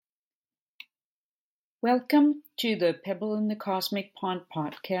Welcome to the Pebble in the Cosmic Pond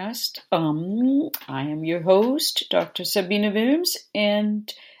podcast. I am your host, Dr. Sabine Wilms,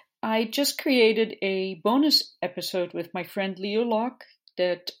 and I just created a bonus episode with my friend Leo Locke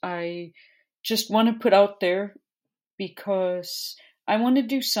that I just want to put out there because I want to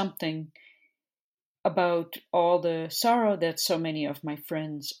do something about all the sorrow that so many of my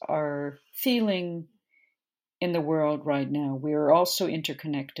friends are feeling in the world right now. We are all so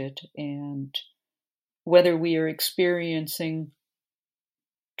interconnected, and whether we are experiencing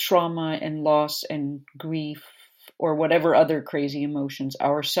trauma and loss and grief or whatever other crazy emotions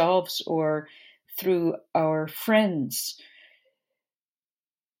ourselves or through our friends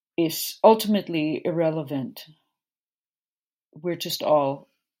is ultimately irrelevant. We're just all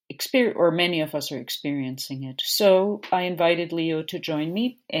or many of us are experiencing it. So I invited Leo to join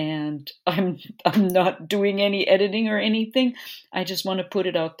me, and I'm not doing any editing or anything. I just want to put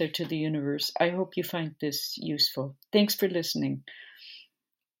it out there to the universe. I hope you find this useful. Thanks for listening.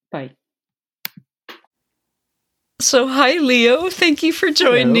 Bye. So hi, Leo. Thank you for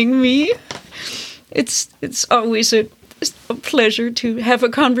joining me. It's always a pleasure to have a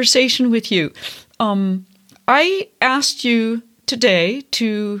conversation with you. I asked you today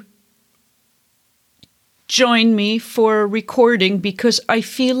to join me for a recording because I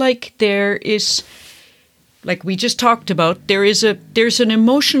feel like there is, like we just talked about, there's an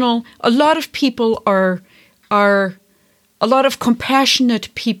emotional, a lot of people are a lot of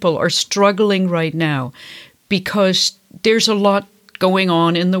compassionate people are struggling right now because there's a lot going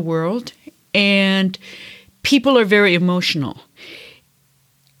on in the world and people are very emotional.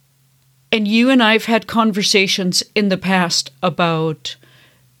 And you and I have had conversations in the past about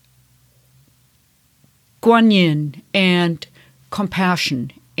Guanyin and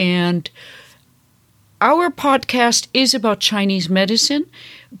compassion. And our podcast is about Chinese medicine,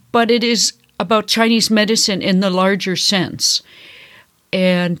 but it is about Chinese medicine in the larger sense.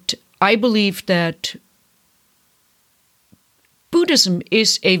 And I believe that Buddhism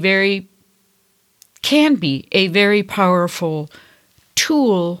can be a very powerful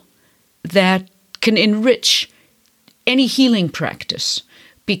tool that can enrich any healing practice,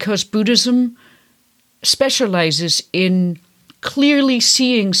 because Buddhism specializes in clearly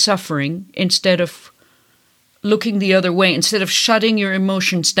seeing suffering instead of looking the other way, instead of shutting your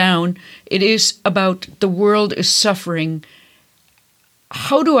emotions down. It is about the world is suffering.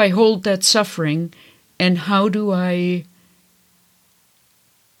 How do I hold that suffering, and how do I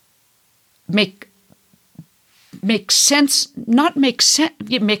make sense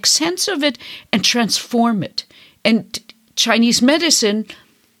of it and transform it? And Chinese medicine,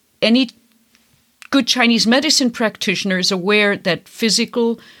 any good Chinese medicine practitioner is aware that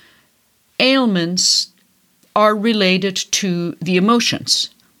physical ailments are related to the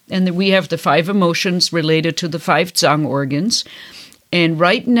emotions. And that we have the 5 emotions related to the 5 Zhang organs. And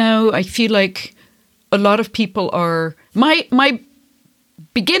right now, I feel like a lot of people are... My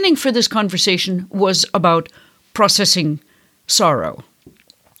beginning for this conversation was about processing sorrow,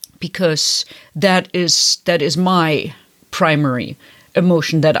 because that is my primary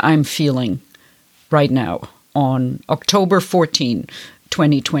emotion that I'm feeling right now on October 14,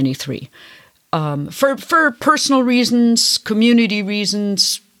 2023. For personal reasons, community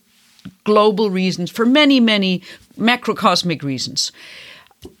reasons, global reasons, for many, many macrocosmic reasons.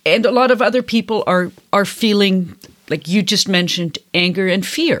 And a lot of other people are feeling, like you just mentioned, anger and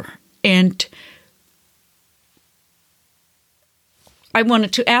fear. And I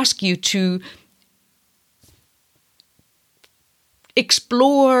wanted to ask you to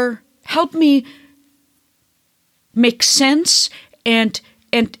explore, help me make sense and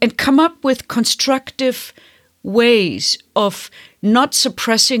come up with constructive ways of not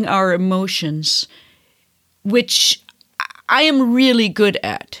suppressing our emotions, which I am really good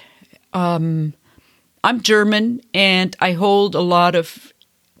at. I'm German, and I hold a lot of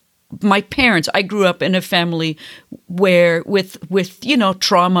my parents. I grew up in a family where with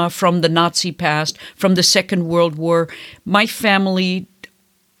trauma from the Nazi past, from the Second World War. My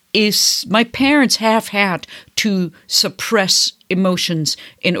parents have had to suppress emotions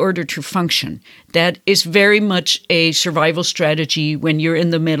in order to function. That is very much a survival strategy when you're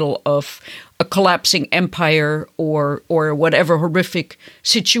in the middle of a collapsing empire or whatever horrific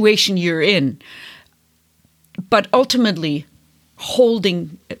situation you're in. But ultimately,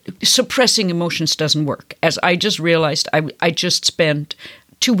 suppressing emotions doesn't work. As I just realized, I just spent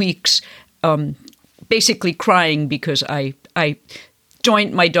 2 weeks basically crying because I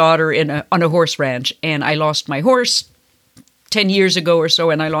joined my daughter on a horse ranch, and I lost my horse 10 years ago or so,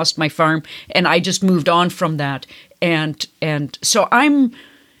 and I lost my farm, and I just moved on from that. And so I'm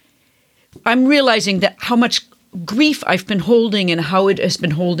I'm realizing that how much grief I've been holding and how it has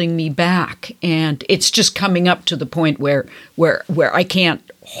been holding me back. And it's just coming up to the point where I can't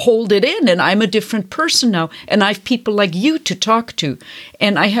hold it in, and I'm a different person now. And I have people like you to talk to,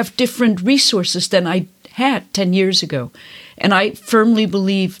 and I have different resources than I had 10 years ago. And I firmly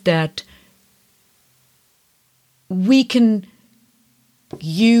believe that we can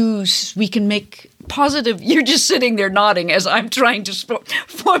make positive. You're just sitting there nodding as I'm trying to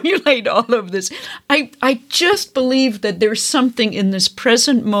formulate all of this. I just believe that there's something in this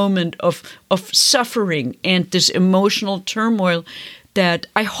present moment of suffering and this emotional turmoil that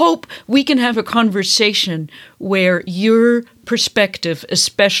I hope we can have a conversation where your perspective,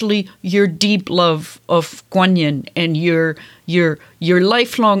 especially your deep love of Guanyin and your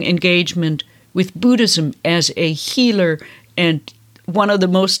lifelong engagement with Buddhism as a healer and one of the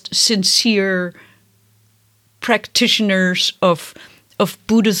most sincere practitioners of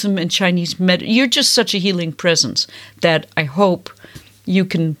Buddhism and Chinese medicine. You're just such a healing presence that I hope you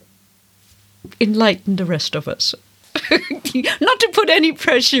can enlighten the rest of us. Not to put any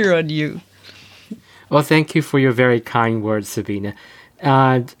pressure on you. Well, thank you for your very kind words, Sabina.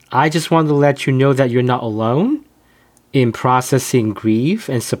 And I just want to let you know that you're not alone in processing grief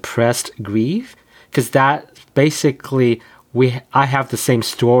and suppressed grief, because that basically I have the same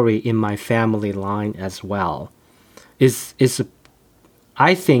story in my family line as well.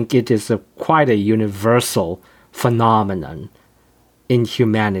 I think it is quite a universal phenomenon in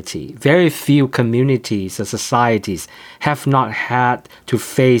humanity. Very few communities or societies have not had to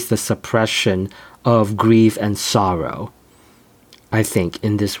face the suppression of grief and sorrow, I think,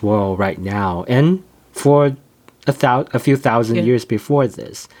 in this world right now, and for a few thousand years before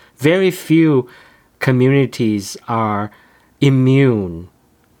this. Very few communities are immune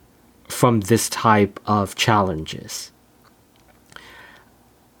from this type of challenges.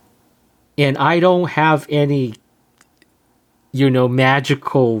 And I don't have any,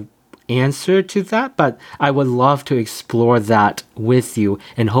 magical answer to that, but I would love to explore that with you,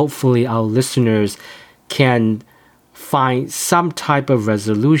 and hopefully our listeners can find some type of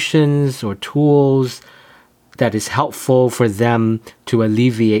resolutions or tools that is helpful for them to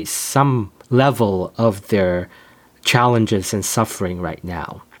alleviate some level of their challenges and suffering right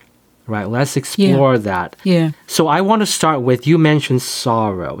now. Right, let's explore that. Yeah. So I want to start with, you mentioned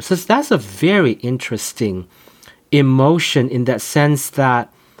sorrow. So that's a very interesting emotion in that sense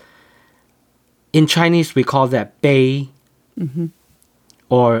that in Chinese we call that bei,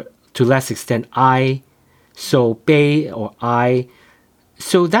 or to less extent I. So bei or I.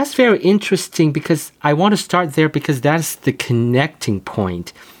 So that's very interesting because I want to start there because that's the connecting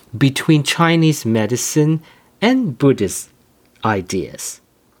point between Chinese medicine and Buddhist ideas.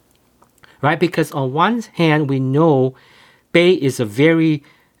 Right? Because on one hand, we know bei is a very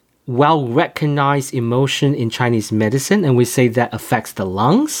well-recognized emotion in Chinese medicine, and we say that affects the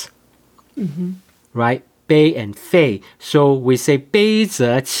lungs. Right? Bei and fei. So we say bei ze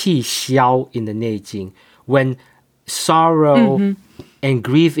qi xiao in the Neijing. When sorrow and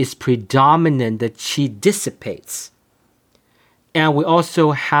grief is predominant, the qi dissipates. And we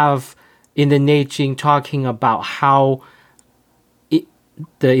also have in the Neijing talking about how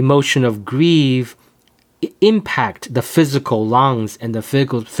the emotion of grief impact the physical lungs and the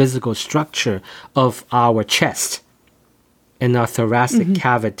physical structure of our chest and our thoracic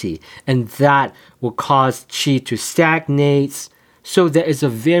cavity. And that will cause qi to stagnate. So there is a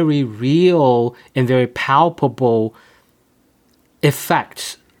very real and very palpable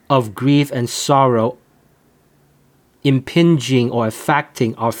effect of grief and sorrow impinging or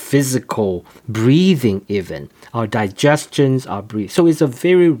affecting our physical breathing, even our digestions, our breathing. So it's a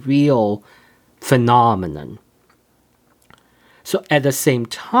very real phenomenon. So at the same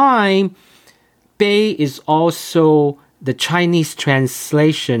time, bei is also the Chinese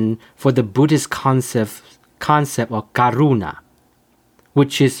translation for the Buddhist concept of karuna,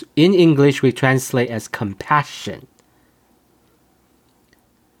 which is in English we translate as compassion.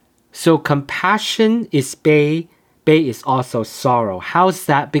 So compassion is bei. Bei is also sorrow. How's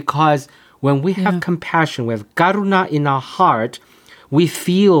that? Because when we have compassion, we have karuna in our heart, we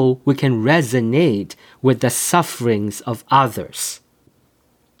feel we can resonate with the sufferings of others.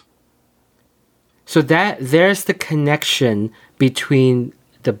 So that there's the connection between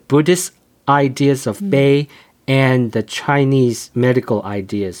the Buddhist ideas of bei and the Chinese medical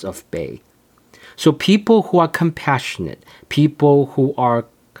ideas of bei. So people who are compassionate, people who are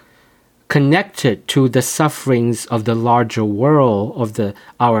connected to the sufferings of the larger world, of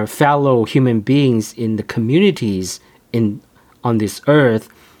our fellow human beings in the communities on this earth,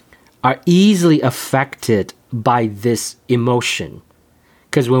 are easily affected by this emotion.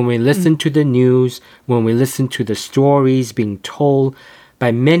 Because when we listen to the news, when we listen to the stories being told by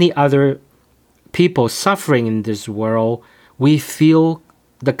many other people suffering in this world, we feel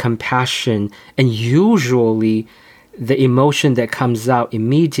the compassion, and usually the emotion that comes out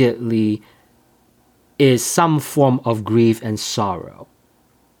immediately is some form of grief and sorrow.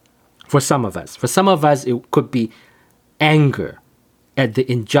 For some of us. For some of us, it could be anger at the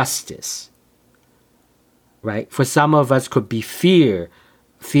injustice, right? For some of us, could be fear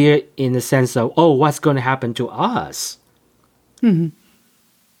in the sense of, oh, what's going to happen to us?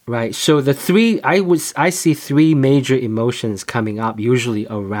 Right? So I see three major emotions coming up usually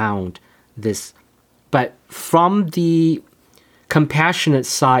around this. But from the compassionate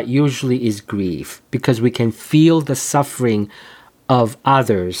side usually is grief, because we can feel the suffering of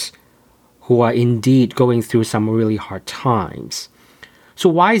others who are indeed going through some really hard times. So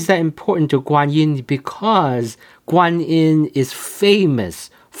why is that important to Guanyin? Because Guanyin is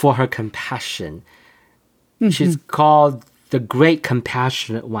famous for her compassion. She's called the Great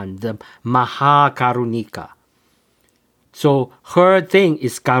Compassionate One, the Mahakarunika. So her thing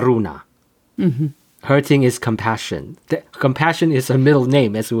is karuna. Her thing is compassion. Compassion is her middle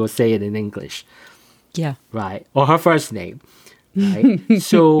name, as we will say it in English. Yeah. Right? Or her first name. Right?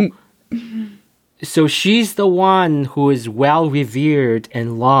 So she's the one who is well revered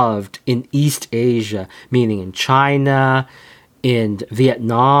and loved in East Asia, meaning in China, in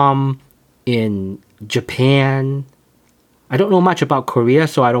Vietnam, in Japan. I don't know much about Korea,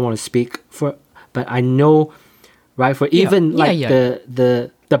 so I don't want to speak for, but I know, right, for even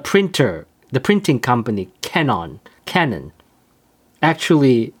the printing company, Canon.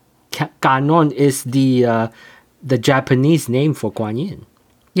 Actually, Canon is the Japanese name for Guanyin.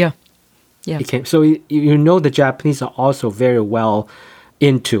 Yeah. Yeah. So you know the Japanese are also very well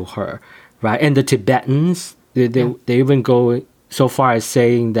into her, right? And the Tibetans, they even go so far as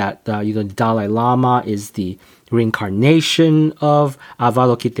saying that the Dalai Lama is the reincarnation of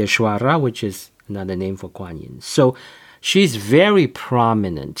Avalokiteshvara, which is another name for Guanyin. So she's very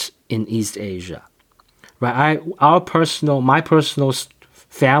prominent in East Asia, right? My personal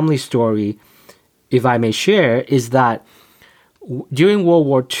family story, if I may share, is that during World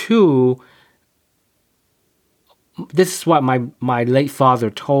War II, this is what my late father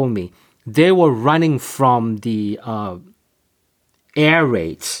told me. They were running from the air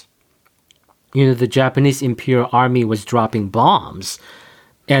raids. The Japanese Imperial Army was dropping bombs.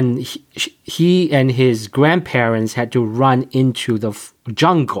 And he and his grandparents had to run into the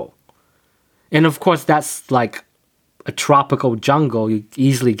jungle. And of course, that's like a tropical jungle. You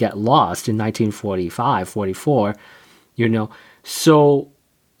easily get lost in 1945, 44, So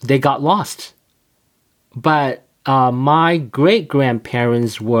they got lost. But my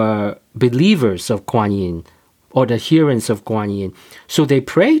great-grandparents were believers of Guanyin, or the adherents of Guanyin. So they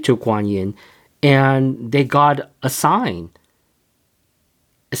prayed to Guanyin, and they got a sign,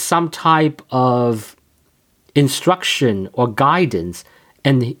 some type of instruction or guidance,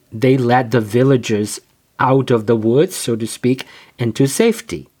 and they led the villagers out of the woods, so to speak, into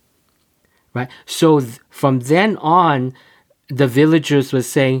safety. Right? So from then on, the villagers were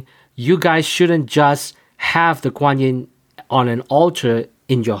saying, you guys shouldn't just have the Guanyin on an altar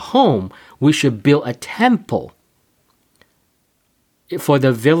in your home. We should build a temple for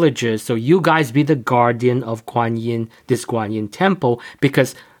the villagers. So you guys be the guardian of Guanyin, this Guanyin temple,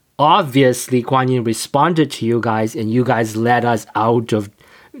 because obviously Guanyin responded to you guys, and you guys led us out of,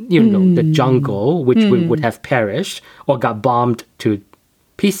 the jungle, which we would have perished or got bombed to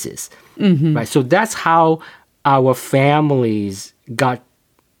pieces. Right? So that's how our families got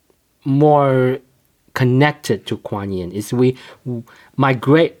more connected to Guanyin. My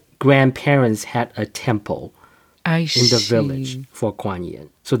great-grandparents had a temple in the village for Guanyin.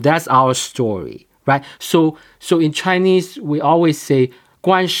 So that's our story, right? So in Chinese, we always say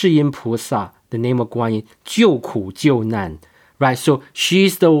观世音菩萨, the name of Guanyin, 救苦救难, right? So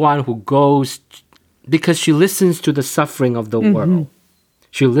she's the one who goes, because she listens to the suffering of the world.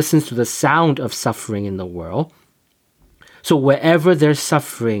 She listens to the sound of suffering in the world. So wherever there's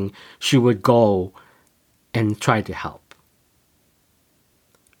suffering, she would go and try to help.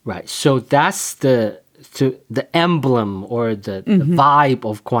 Right. So that's the emblem or the vibe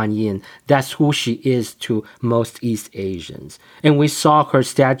of Guanyin. That's who she is to most East Asians. And we saw her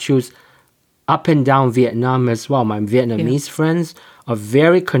statues up and down Vietnam as well. My Vietnamese friends are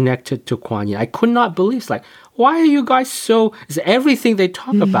very connected to Guanyin. I could not believe, it's like, why are you guys so... Everything they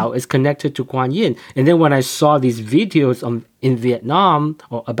talk about is connected to Guanyin. And then when I saw these videos in Vietnam,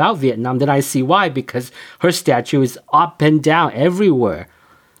 or about Vietnam, then I see why. Because her statue is up and down everywhere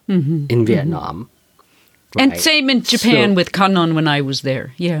in Vietnam. And right? same in Japan So- with Kannon when I was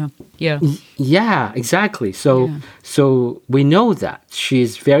there. Yeah. Yeah, exactly. So we know that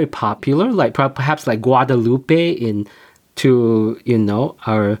she's very popular, like perhaps like Guadalupe to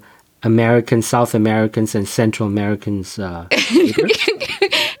our American, South Americans, and Central Americans. Neighbors.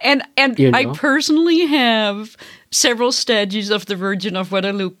 And You I know? personally have several statues of the Virgin of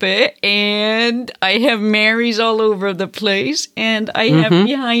Guadalupe, and I have Marys all over the place, and I have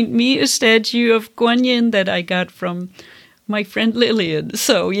behind me a statue of Guanyin that I got from my friend Lillian.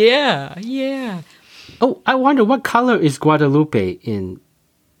 So yeah. Oh, I wonder what color is Guadalupe in?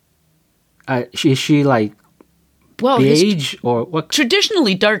 Is she like Well, beige or what?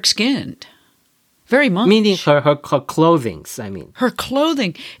 traditionally dark-skinned, very much. Meaning her clothings. I mean, Her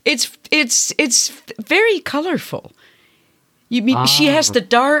clothing, it's very colorful. You mean she has the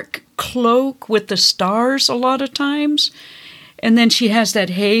dark cloak with the stars a lot of times, and then she has that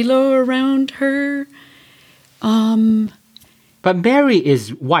halo around her. but Mary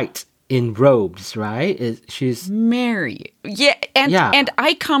is white in robes, right? She's Mary, yeah, and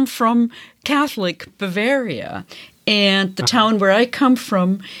I come from Catholic Bavaria, and the town where I come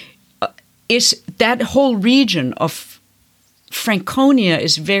from is that whole region of Franconia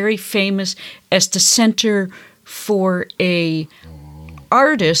is very famous as the center for a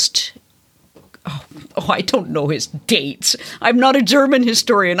artist. Oh, I don't know his dates. I'm not a German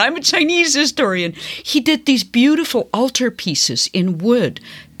historian. I'm a Chinese historian. He did these beautiful altarpieces in wood,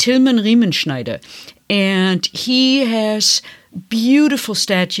 Tilman Riemenschneider, and he has beautiful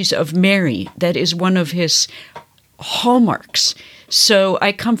statues of Mary. That is one of his hallmarks. So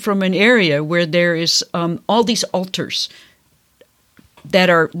I come from an area where there is all these altars that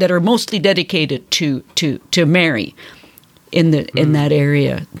are mostly dedicated to Mary in that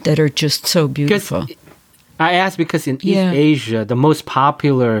area that are just so beautiful. I ask because in East Yeah. Asia, the most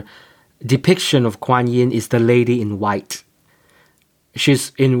popular depiction of Guanyin is the lady in white.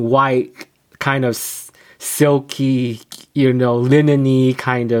 She's in white, kind of silky, linen-y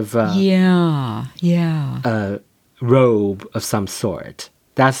kind of robe of some sort.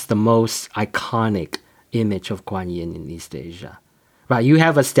 That's the most iconic image of Guanyin in East Asia. Right, you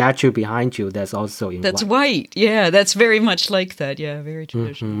have a statue behind you that's also in That's white. white. Yeah, that's very much like that. Yeah, very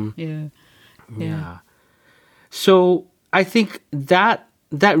traditional. Yeah. So I think that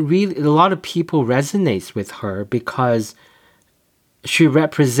really a lot of people resonates with her because she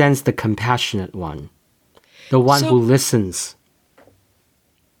represents the compassionate one, the one who listens.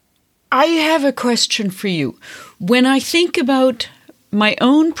 I have a question for you. When I think about my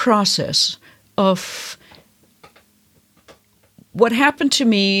own process of what happened to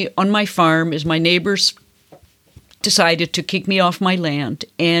me on my farm is my neighbors decided to kick me off my land,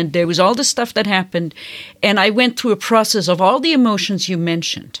 and there was all this stuff that happened, and I went through a process of all the emotions you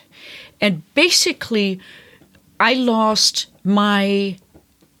mentioned. And basically, I lost my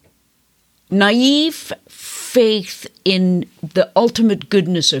naive faith in the ultimate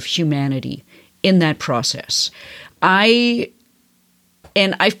goodness of humanity in that process. I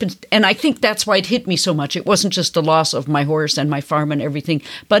think that's why it hit me so much. It wasn't just the loss of my horse and my farm and everything,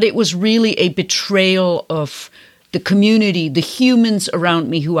 but it was really a betrayal of the community, the humans around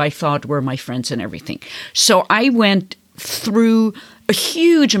me who I thought were my friends and everything. So I went through a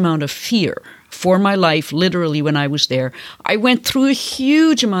huge amount of fear for my life, literally, when I was there. I went through a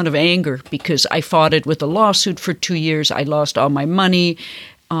huge amount of anger because I fought it with a lawsuit for 2 years. I lost all my money.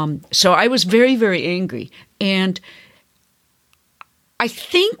 So I was very, very angry. And I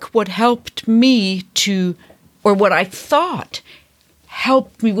think what helped me or what I thought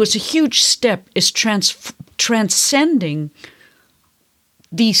helped me was a huge step is transcending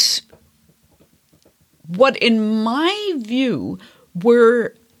these, what in my view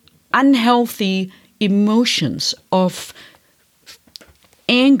were unhealthy emotions of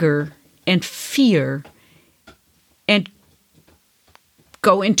anger and fear, and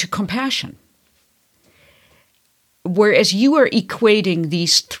go into compassion. Whereas you are equating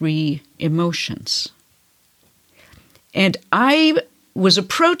these three emotions. And I was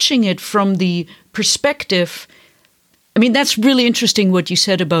approaching it from the perspective, I mean, that's really interesting what you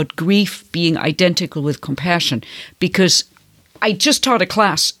said about grief being identical with compassion, because I just taught a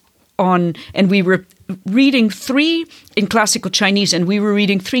class and we were reading in classical Chinese, and we were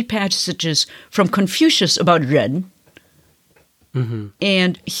reading 3 passages from Confucius about Ren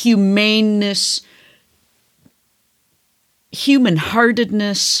and humaneness,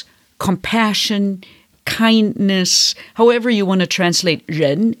 human-heartedness, compassion, kindness, however you want to translate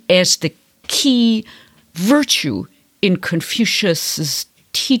Ren, as the key virtue in Confucius's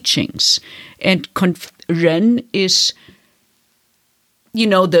teachings. And Ren is,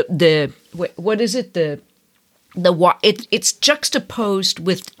 what is it? it's juxtaposed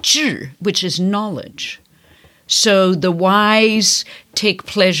with 智, which is knowledge. So the wise take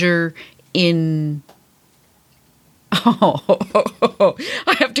pleasure in... Oh,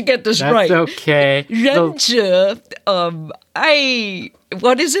 I have to get this That's right. okay. 仁者,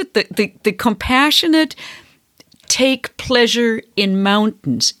 what is it? The compassionate take pleasure in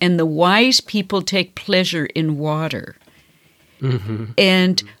mountains, and the wise people take pleasure in water. Mm-hmm.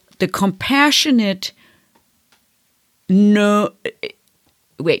 And the compassionate the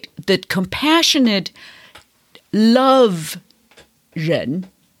compassionate love 人,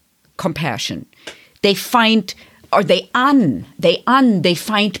 compassion. They find, or they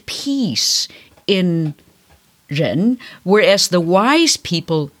find peace in 人, whereas the wise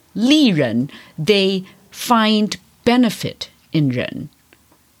people, 利人, they find benefit in 人.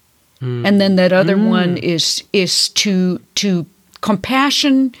 And then that other one is to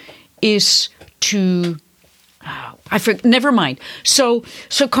compassion is to never mind. So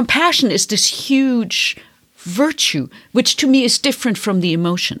compassion is this huge virtue, which to me is different from the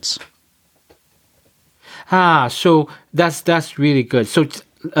emotions. So that's really good. So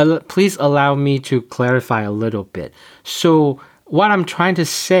please allow me to clarify a little bit. So what I'm trying to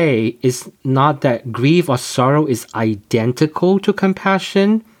say is not that grief or sorrow is identical to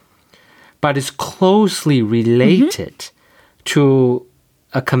compassion, but it's closely related to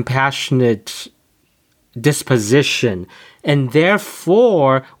a compassionate disposition. And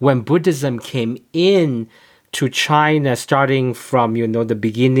therefore, when Buddhism came in to China, starting from, the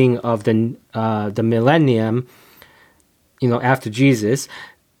beginning of the millennium, after Jesus,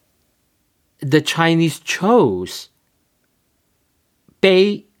 the Chinese chose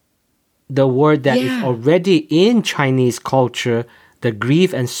悲, the word that is already in Chinese culture, the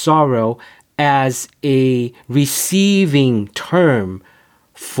grief and sorrow, as a receiving term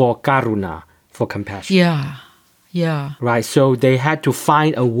for karuna, for compassion. Yeah. Right, so they had to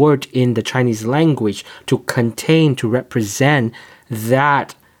find a word in the Chinese language to represent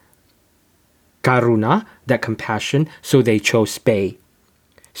that karuna, that compassion, so they chose 悲.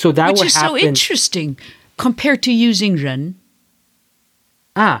 So that Which is so interesting compared to using 人.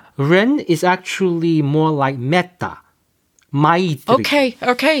 人 is actually more like metta, maitri.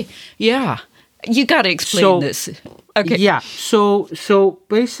 Okay, yeah. You got to explain this. Okay. Yeah, so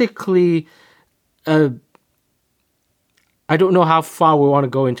basically, I don't know how far we want to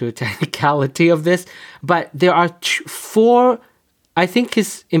go into the technicality of this, but there are four, I think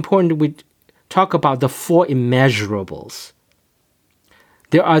it's important that we talk about the four immeasurables.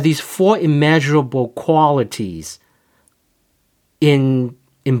 There are these four immeasurable qualities in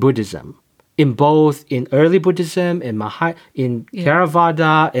Buddhism, in early Buddhism, in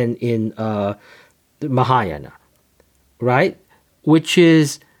Theravada, and in Mahayana, right? Which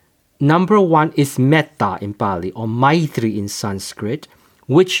is, number one is metta in Pali, or maitri in Sanskrit,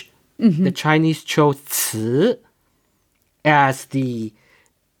 which the Chinese chose 慈 as the...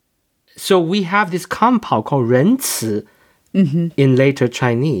 So we have this compound called 仁慈 in later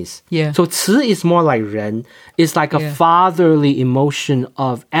Chinese. Yeah. So 慈 is more like 仁. It's like a fatherly emotion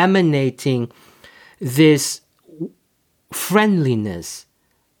of emanating this friendliness.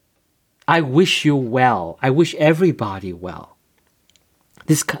 I wish you well. I wish everybody well.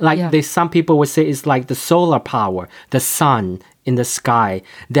 This, some people would say, it's like the solar power, the sun in the sky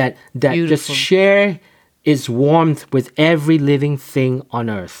that just share its warmth with every living thing on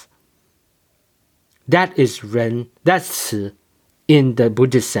earth. That is ren, that's 慈 in the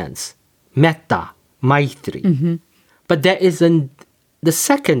Buddhist sense. Metta, maitri. But there is the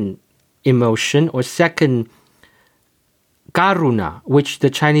second emotion, or second karuna, which the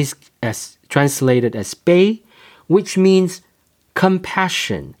Chinese has translated as 悲, which means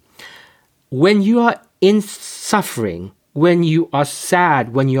compassion. When you are in suffering, when you are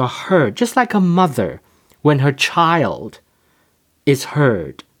sad, when you are hurt, just like a mother, when her child is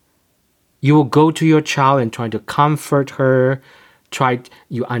hurt, you will go to your child and try to comfort her,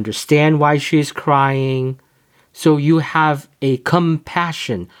 you understand why she is crying. So you have a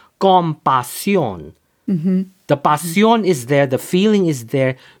compassion, compasión. The pasión is there, the feeling is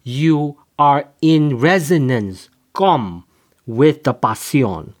there. You are in resonance, with the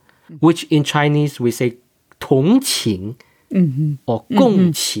pasión, which in Chinese we say 同情 or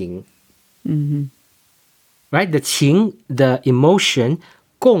共情. Right? The 情, the emotion,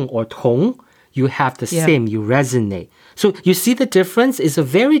 共 or 同, you have the same, you resonate. So you see the difference is a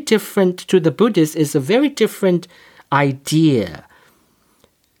very different, to the Buddhists, is a very different idea.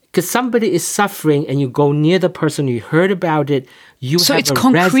 Because somebody is suffering and you go near the person, you heard about it, you have a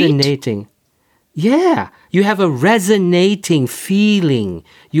concrete? resonating. Yeah, you have a resonating feeling.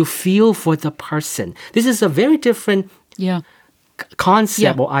 You feel for the person. This is a very different Yeah.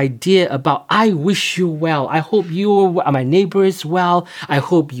 concept Yeah. or idea about I wish you well. I hope my neighbor is well. I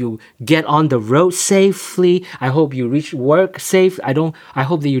hope you get on the road safely. I hope you reach work safe. I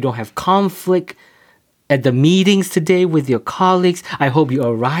hope that you don't have conflict at the meetings today with your colleagues. I hope you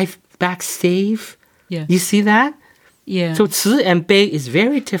arrive back safe. Yes. You see that? Yeah. So 慈 and 悲 is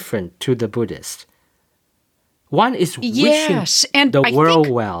very different to the Buddhist. One is wishing Yes, and the I world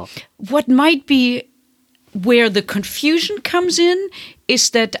think well. what might be where the confusion comes in is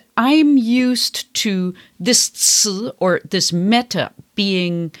that I'm used to this 慈 or this metta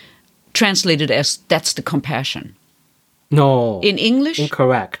being translated as that's the compassion. No. In English?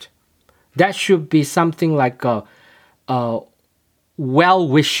 Incorrect. That should be something like a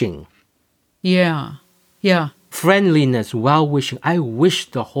well-wishing, Yeah. Yeah. friendliness, well-wishing. I wish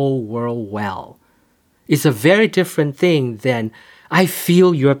the whole world well. It's a very different thing than I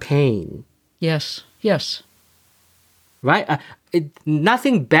feel your pain, Yes. Yes. right?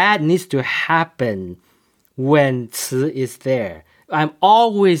 Nothing bad needs to happen when 慈 is there. I'm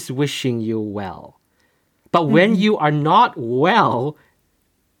always wishing you well. But when you are not well,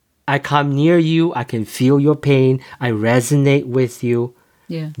 I come near you, I can feel your pain, I resonate with you.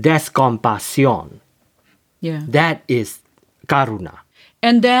 Yeah. That's compasión. Yeah. That is karuna.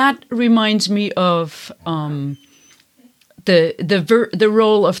 And that reminds me of the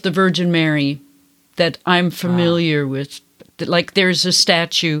role of the Virgin Mary that I'm familiar with. Like there's a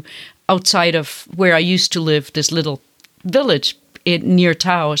statue outside of where I used to live, this little village near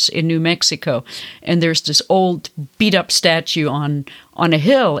Taos in New Mexico, and there's this old beat up statue on a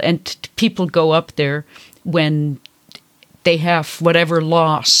hill, and people go up there when they have whatever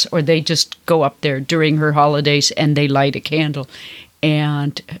loss, or they just go up there during her holidays and they light a candle.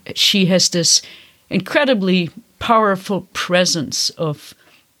 And she has this incredibly powerful presence of,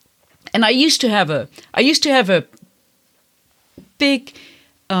 and I used to have a big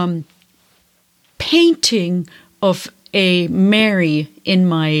painting of a Mary in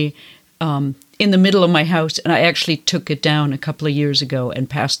my in the middle of my house, and I actually took it down a couple of years ago and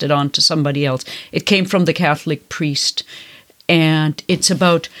passed it on to somebody else. It came from the Catholic priest, and it's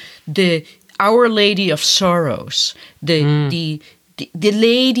about the Our Lady of Sorrows, the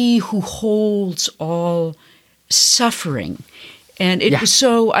lady who holds all suffering. And it was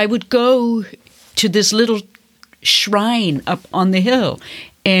so, I would go to this little shrine up on the hill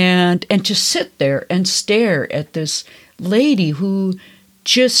and just sit there and stare at this lady who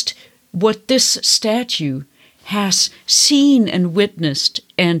just, what this statue has seen and witnessed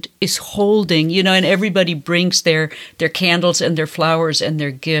and is holding, and everybody brings their candles and their flowers and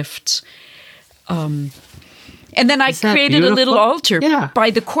their gifts. And then I created a little altar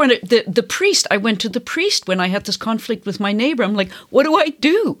by the corner. The priest, I went to the priest when I had this conflict with my neighbor. I'm like, what do I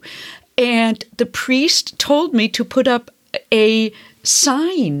do? And the priest told me to put up a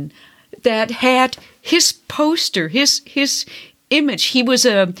sign that had his poster, his image.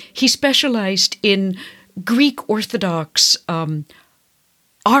 He specialized in Greek Orthodox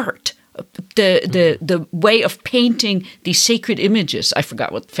art, the way of painting these sacred images. I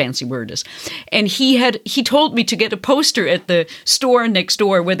forgot what the fancy word is. And he told me to get a poster at the store next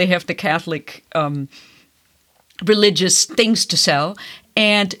door where they have the Catholic religious things to sell,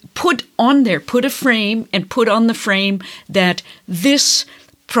 and put a frame, and put on the frame that this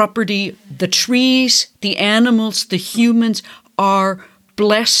property, the trees, the animals, the humans are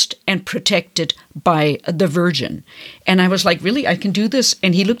blessed and protected by the Virgin. And I was like, really, I can do this?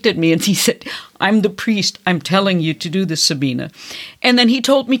 And he looked at me and he said, I'm the priest. I'm telling you to do this, Sabina. And then he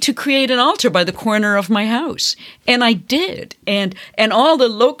told me to create an altar by the corner of my house. And I did. And all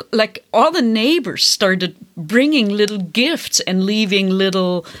the neighbors started bringing little gifts and leaving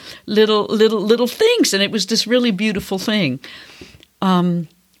little things. And it was this really beautiful thing.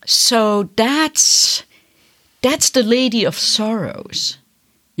 So that's the Lady of Sorrows.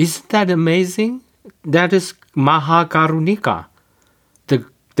 Isn't that amazing? That is Mahakarunika,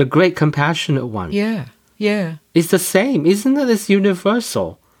 the great compassionate one. Yeah, yeah. It's the same, isn't it? It's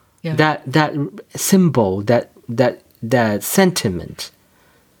universal. Yeah. That symbol, that sentiment,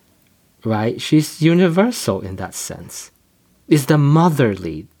 right? She's universal in that sense. It's the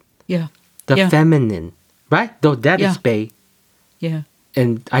motherly, the feminine, right? Though that is Bei. Yeah.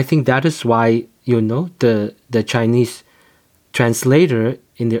 And I think that is why, the Chinese translator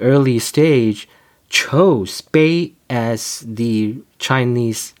in the early stage chose Bei as the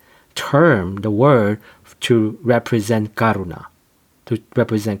Chinese term, the word, to represent karuna, to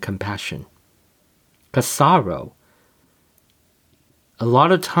represent compassion. Because sorrow, a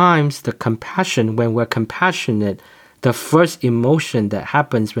lot of times the compassion, when we're compassionate, the first emotion that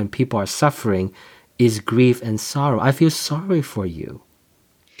happens when people are suffering is grief and sorrow. I feel sorry for you.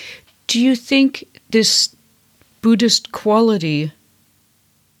 Do you think this Buddhist quality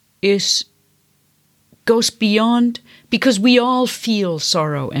goes beyond, because we all feel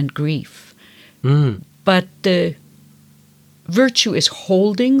sorrow and grief, but the virtue is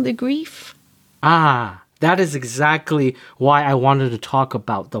holding the grief? That is exactly why I wanted to talk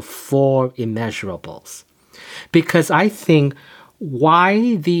about the 4 immeasurables. Because I think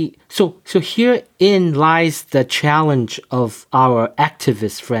so herein lies the challenge of our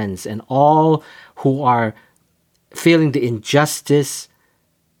activist friends and all who are feeling the injustice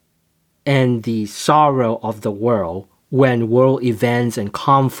and the sorrow of the world when world events and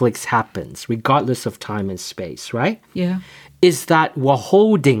conflicts happens, regardless of time and space, right? Yeah. Is that we're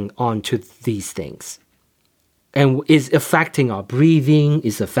holding on to these things. And is affecting our breathing,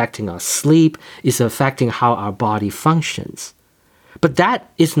 is affecting our sleep, is affecting how our body functions. But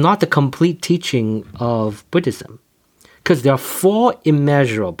that is not the complete teaching of Buddhism, because there are 4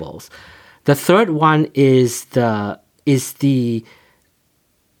 immeasurables. The third one is the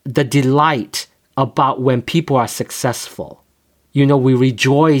delight about when people are successful. We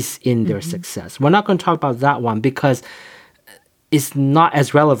rejoice in their success. We're not going to talk about that one because it's not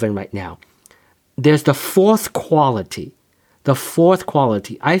as relevant right now. There's the 4th quality. The 4th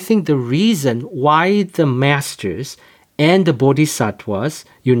quality. I think the reason why the masters and the bodhisattvas,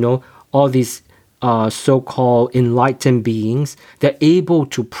 all these so-called enlightened beings, they're able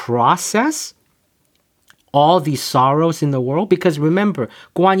to process all these sorrows in the world. Because remember,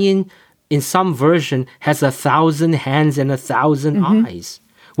 Guanyin, in some version, has 1,000 hands and 1,000 eyes,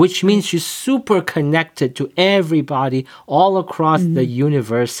 which means she's super connected to everybody all across the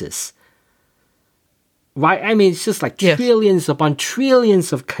universes. Right? I mean, it's just like trillions upon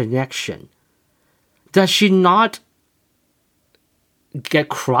trillions of connection. Does she not get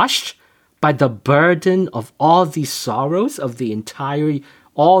crushed by the burden of all these sorrows of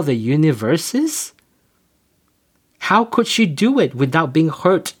all the universes? How could she do it without being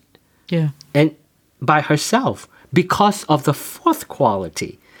hurt? And by herself? Because of the 4th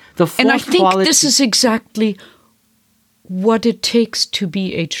quality. And I think this is exactly what it takes to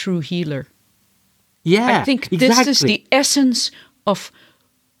be a true healer. Yeah, I think this is the essence of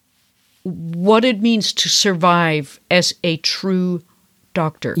what it means to survive as a true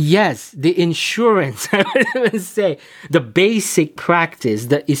doctor. Yes, the insurance, I would say, the basic practice,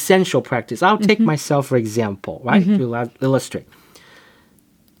 the essential practice. I'll take myself, for example, right, to illustrate.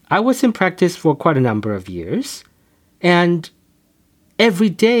 I was in practice for quite a number of years, and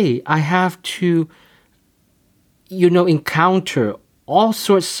every day I have to, encounter all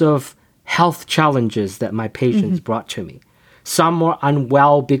sorts of health challenges that my patients brought to me. Some are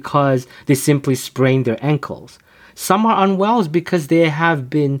unwell because they simply sprained their ankles. Some are unwell because they have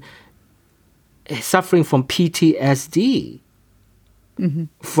been suffering from PTSD,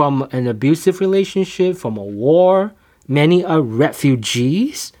 from an abusive relationship, from a war. Many are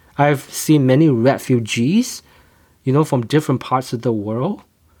refugees. I've seen many refugees, from different parts of the world.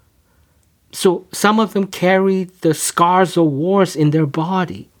 So some of them carry the scars of wars in their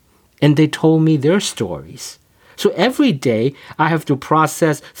body. And they told me their stories. So every day I have to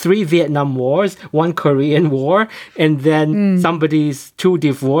process 3 Vietnam Wars, 1 Korean War, and then somebody's 2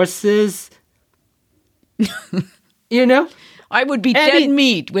 divorces. I would be dead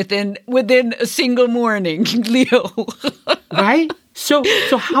meat within a single morning, Leo. Right? So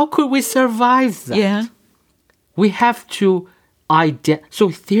how could we survive that? Yeah. We have to so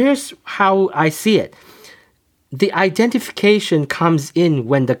here's how I see it. The identification comes in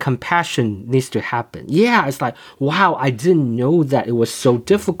when the compassion needs to happen. Yeah, it's like, wow, I didn't know that it was so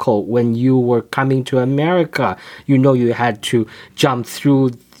difficult when you were coming to America. You had to jump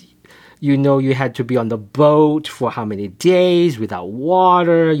through, you had to be on the boat for how many days without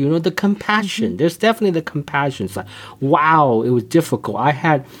water. The compassion. There's definitely the compassion. It's like, wow, it was difficult. I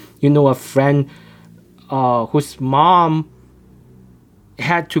had, a friend whose mom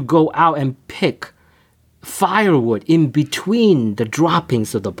had to go out and pick firewood in between the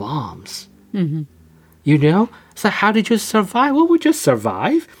droppings of the bombs. So how did you survive? Well, we just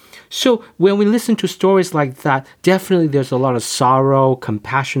survive. So when we listen to stories like that, definitely there's a lot of sorrow,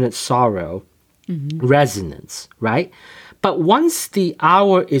 compassionate sorrow, resonance, right? But once the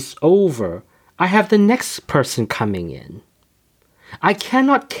hour is over, I have the next person coming in. I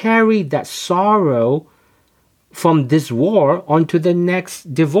cannot carry that sorrow from this war onto the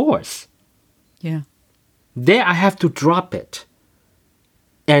next divorce. Yeah. There I have to drop it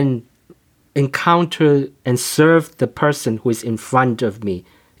and encounter and serve the person who is in front of me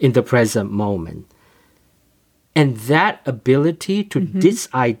in the present moment. And that ability to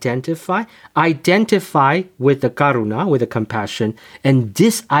disidentify, identify with the karuna, with the compassion, and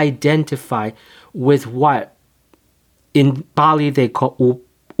disidentify with what in Pali they call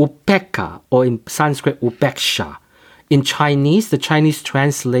upekka, or in Sanskrit upeksha. In Chinese, the Chinese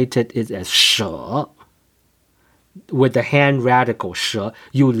translated it as she, with the hand radical she.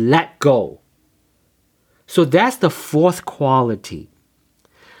 You let go. So that's the fourth quality.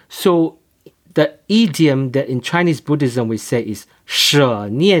 So the idiom that in Chinese Buddhism we say is 舍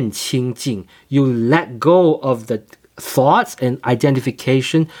念清净. You let go of the thoughts and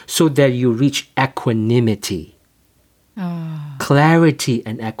identification so that you reach equanimity. Clarity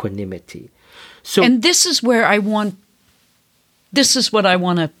and equanimity. So, and this is what I want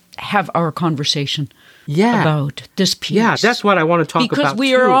to have our conversation about, this piece. Yeah, that's what I want to talk about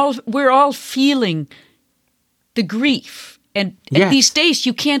because we're all feeling the grief. And these days,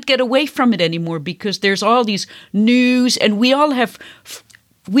 you can't get away from it anymore because there's all these news, and we are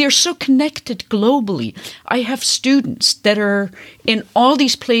so connected globally. I have students that are in all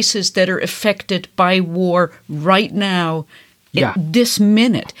these places that are affected by war right now, this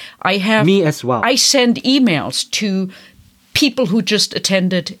minute. I have me as well. I send emails to people who just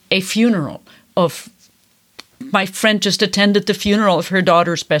attended a funeral of. My friend just attended the funeral of her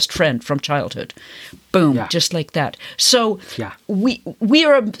daughter's best friend from childhood. Boom, just like that. So we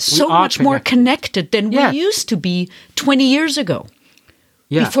are so much more connected than we used to be 20 years ago.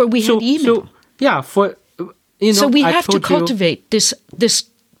 Yeah. Before we had email. So we have to cultivate this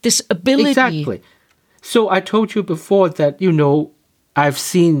ability. Exactly. So I told you before that, I've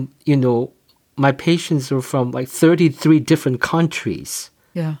seen, my patients are from like 33 different countries.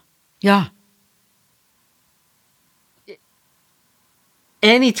 Yeah. Yeah.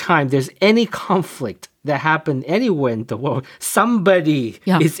 Anytime there's any conflict that happened anywhere in the world, somebody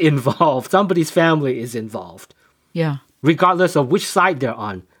is involved. Somebody's family is involved. Yeah. Regardless of which side they're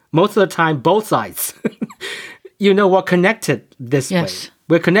on. Most of the time, both sides. We're connected this way.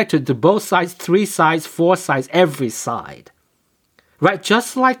 We're connected to both sides, 3 sides, 4 sides, every side. Right?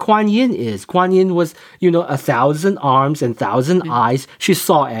 Just like Guanyin is. Guanyin was, 1,000 arms and 1,000 eyes. She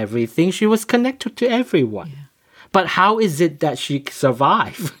saw everything. She was connected to everyone. Yeah. But how is it that she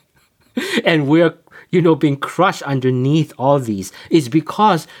survived? And we're, being crushed underneath all these? It's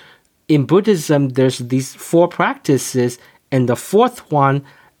because in Buddhism, there's these 4 practices, and the 4th one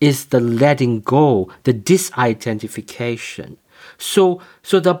is the letting go, the disidentification. So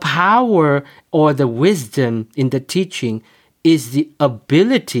the power or the wisdom in the teaching is the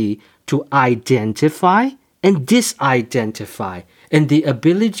ability to identify and disidentify, and the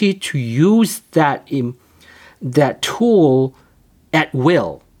ability to use that tool at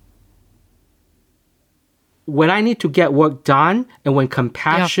will. When I need to get work done and when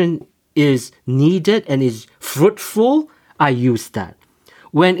compassion is needed and is fruitful, I use that.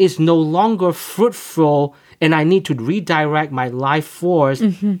 When it's no longer fruitful and I need to redirect my life force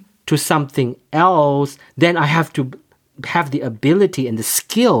to something else, then I have to have the ability and the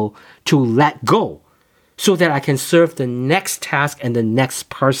skill to let go, so that I can serve the next task and the next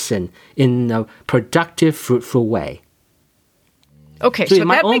person in a productive, fruitful way. Okay, so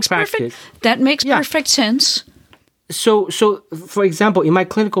that makes perfect sense. So, for example, in my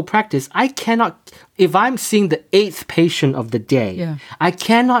clinical practice, I cannot, if I'm seeing the 8th patient of the day, I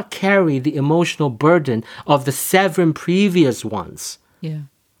cannot carry the emotional burden of the 7 previous ones. Yeah.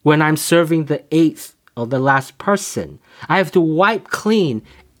 When I'm serving the 8th or the last person, I have to wipe clean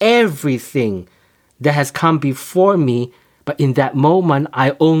everything that has come before me, but in that moment,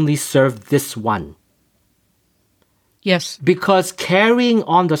 I only serve this one. Yes. Because carrying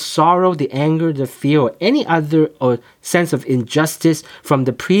on the sorrow, the anger, the fear, or any other or sense of injustice from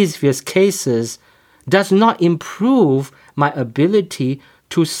the previous cases does not improve my ability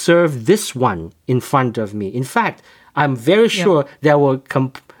to serve this one in front of me. In fact, I'm very sure that will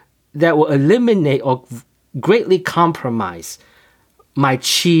eliminate or greatly compromise my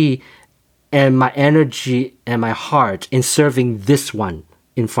chi and my energy and my heart in serving this one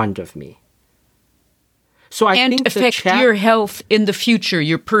in front of me. So I think affect your health in the future,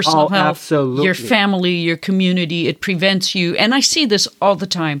 your personal health, absolutely. Your family, your community. It prevents you. And I see this all the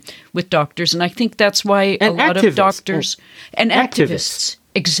time with doctors. And I think that's why a lot of doctors and activists.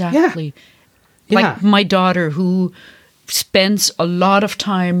 Exactly. Yeah. Like my daughter, who spends a lot of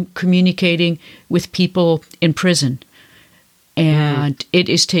time communicating with people in prison. And it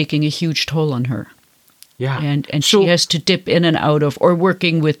is taking a huge toll on her. Yeah. And she has to dip in and out of, or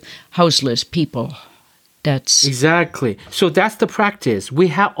working with houseless people. That's Exactly. So that's the practice.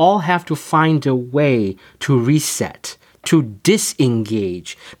 We all have to find a way to reset, to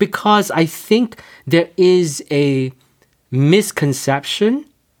disengage, because I think there is a misconception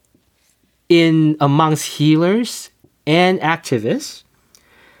amongst healers and activists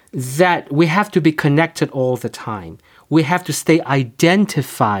that we have to be connected all the time. We have to stay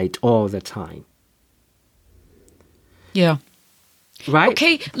identified all the time. yeah. Right?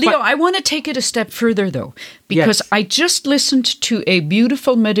 Okay, Leo, I want to take it a step further, though, because Yes. I just listened to a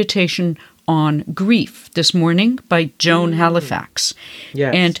beautiful meditation on grief this morning by Joan Halifax.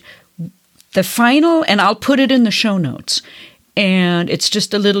 Yes. And the final, and I'll put it in the show notes, and it's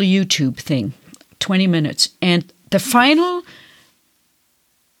just a little YouTube thing, 20 minutes. And the final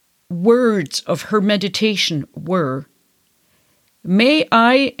words of her meditation were, "May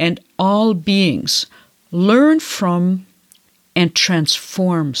I and all beings learn from and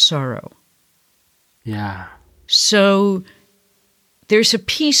transform sorrow." Yeah. So there's a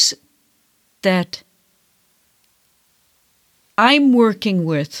piece that I'm working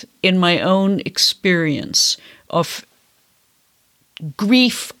with in my own experience of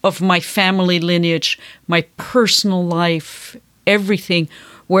grief of my family lineage, my personal life, everything,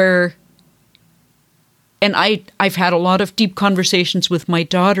 where, and I've had a lot of deep conversations with my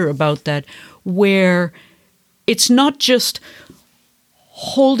daughter about that, where it's not just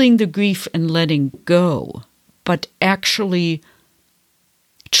holding the grief and letting go, but actually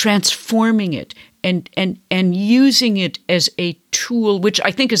transforming it and using it as a tool, which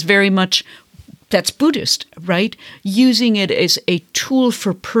I think is very much, that's Buddhist, right? Using it as a tool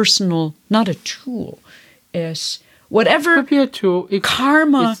for personal, not a tool, as whatever Could be a tool.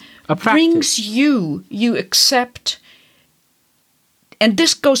 karma it's a practice. brings you accept. And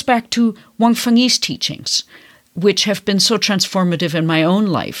this goes back to Wang Fengyi's teachings, which have been so transformative in my own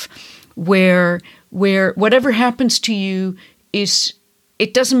life, where whatever happens to you is,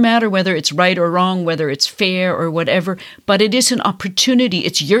 it doesn't matter whether it's right or wrong, whether it's fair or whatever, but it is an opportunity.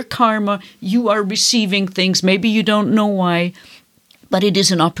 It's your karma. You are receiving things. Maybe you don't know why, but it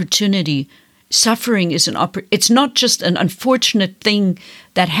is an opportunity. Suffering is it's not just an unfortunate thing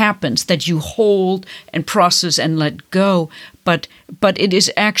that happens that you hold and process and let go, but it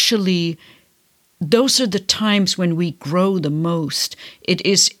is actually, those are the times when we grow the most. It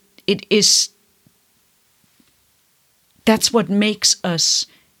is that's what makes us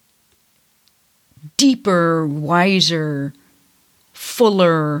deeper, wiser,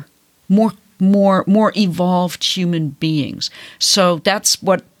 fuller, more evolved human beings. So that's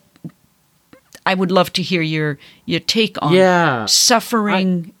what I would love to hear your take on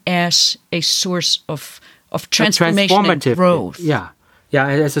suffering as a source of transformation and growth. Yeah,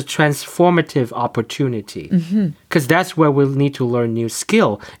 as a transformative opportunity. Because that's where we'll need to learn new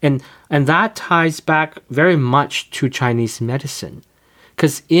skill. And that ties back very much to Chinese medicine.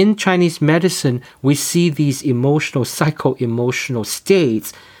 Because in Chinese medicine, we see these psycho-emotional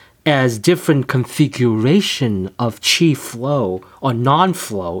states as different configuration of qi flow or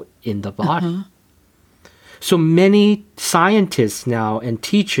non-flow in the body. So many scientists now and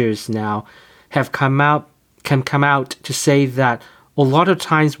teachers now can come out to say that a lot of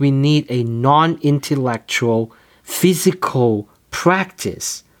times we need a non-intellectual, physical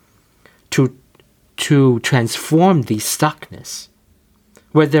practice to transform the stuckness.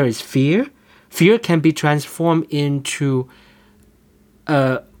 Where there is fear can be transformed into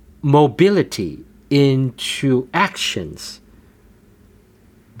mobility, into actions.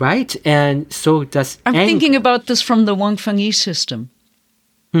 Right? And so does I'm thinking about this from the Wang Fengyi system,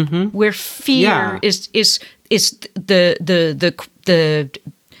 where fear is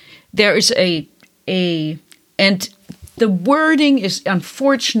there is a and the wording is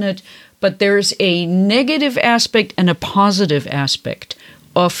unfortunate, but there is a negative aspect and a positive aspect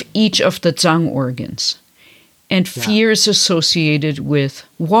of each of the Zhang organs. And fear is associated with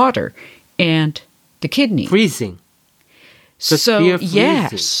water and the kidney. Freezing. So,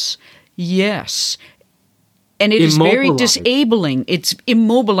 yes. And it is very disabling. It's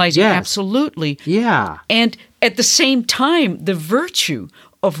immobilizing, absolutely. Yeah. And at the same time, the virtue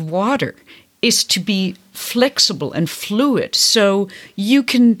of water is to be flexible and fluid. So you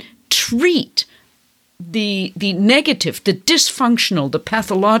can treat the negative, the dysfunctional, the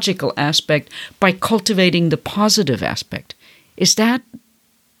pathological aspect by cultivating the positive aspect. Is that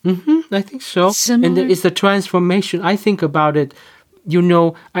I think so. similar? And it's the transformation. I think about it.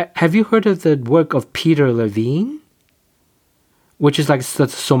 Have you heard of the work of Peter Levine? Which is like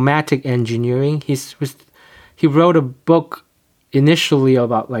somatic engineering. He wrote a book initially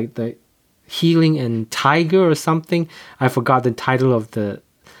about like the healing and tiger or something. I forgot the title of the.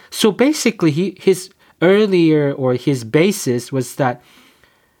 So basically, his earlier, or his basis was that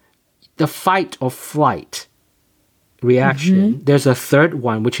the fight or flight reaction, there's a third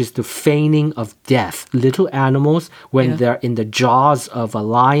one, which is the feigning of death. Little animals, when they're in the jaws of a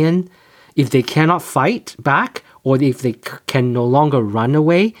lion, if they cannot fight back, or if they can no longer run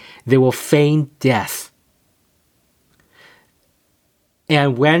away, they will feign death.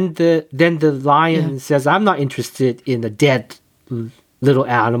 And when the lion says, I'm not interested in a dead little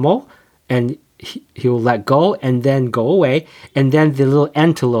animal, and he will let go and then go away, and then the little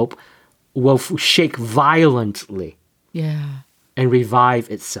antelope will shake violently and revive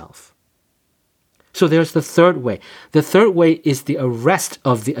itself. So there's the third way. The third way is the arrest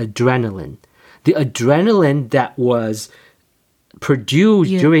of the adrenaline. The adrenaline that was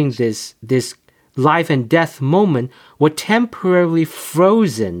produced during this life and death moment were temporarily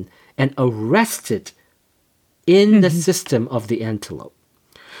frozen and arrested in the system of the antelope.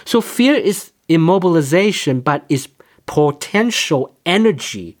 So fear is immobilization, but is potential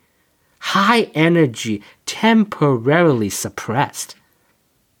energy, high energy, temporarily suppressed.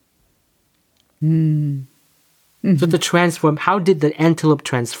 So the transform, how did the antelope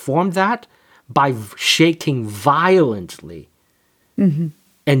transform that? By shaking violently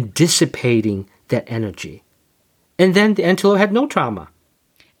and dissipating that energy. And then the antelope had no trauma.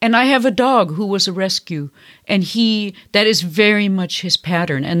 And I have a dog who was a rescue, and that is very much his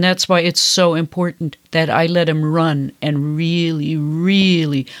pattern. And that's why it's so important that I let him run and really,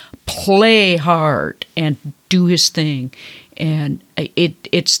 really play hard and do his thing. And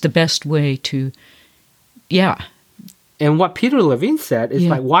it's the best way to, And what Peter Levine said is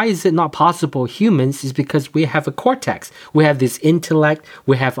like, why is it not possible humans? Is because we have a cortex. We have this intellect.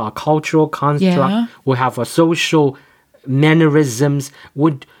 We have our cultural construct. We have our social mannerisms.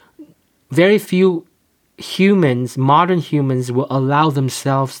 Very few humans, modern humans, will allow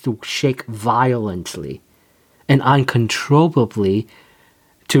themselves to shake violently and uncontrollably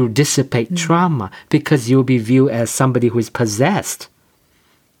to dissipate trauma, because you'll be viewed as somebody who is possessed.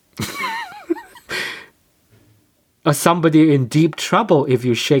 Or somebody in deep trouble if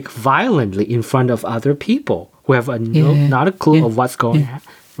you shake violently in front of other people who have not a clue of what's going on,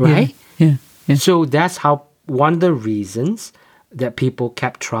 right? So that's how one of the reasons that people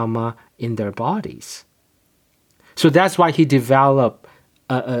kept trauma in their bodies. So that's why he developed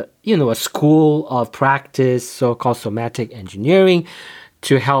a school of practice, so-called somatic engineering,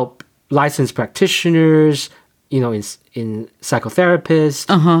 to help licensed practitioners, in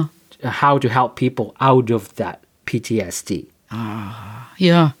psychotherapists, how to help people out of that PTSD.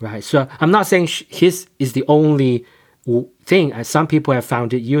 Right. So I'm not saying his is the only thing. Some people have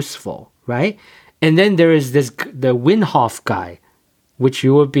found it useful, right? And then there is the Winhoff guy, which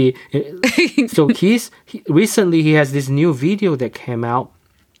you will be. So recently he has this new video that came out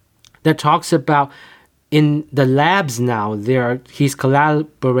that talks about in the labs now. He's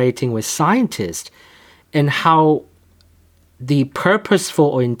collaborating with scientists, and how the purposeful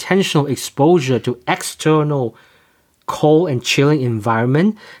or intentional exposure to external cold and chilling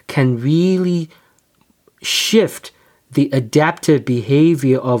environment can really shift the adaptive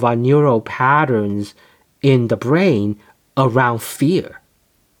behavior of our neural patterns in the brain around fear,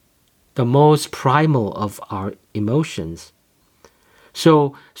 the most primal of our emotions.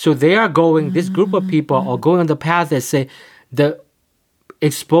 So they are going, this group of people are going on the path that say the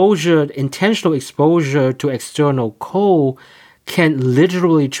intentional exposure to external cold can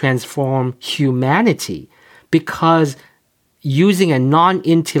literally transform humanity, because using a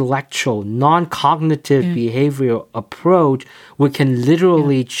non-intellectual, non-cognitive behavioral approach, we can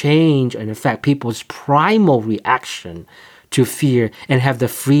literally change and affect people's primal reaction to fear and have the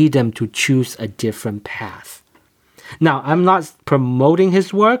freedom to choose a different path. Now, I'm not promoting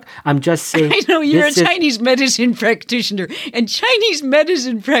his work. I'm just saying... I know, you're a Chinese medicine practitioner, and Chinese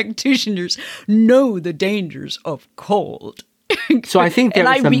medicine practitioners know the dangers of cold. So I think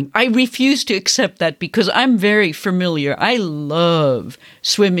I refuse to accept that, because I'm very familiar. I love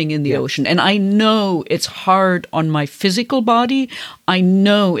swimming in the ocean, and I know it's hard on my physical body. I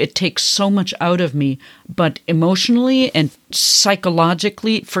know it takes so much out of me, but emotionally and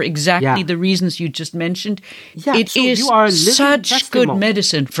psychologically, for exactly the reasons you just mentioned, it is such good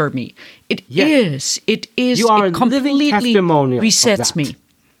medicine for me. It is. It completely resets me.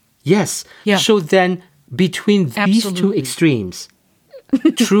 Yes. Yeah. So then, between these two extremes,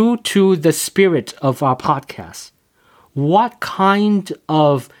 true to the spirit of our podcast, what kind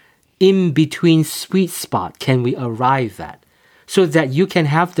of in-between sweet spot can we arrive at so that you can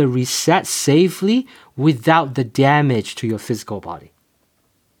have the reset safely without the damage to your physical body?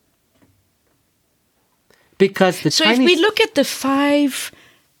 Because if we look at the 5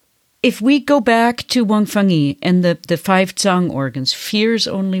 if we go back to Wang Fengyi and the five Zhang organs, fear is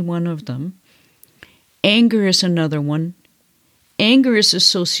only one of them. Anger is another one. Anger is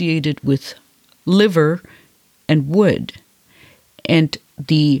associated with liver and wood. And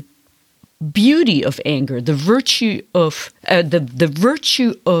the beauty of anger, the virtue of the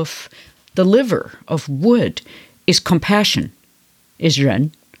virtue of the liver, of wood, is compassion, is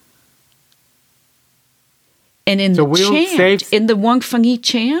Ren. And in the chant, in the Wang Fengyi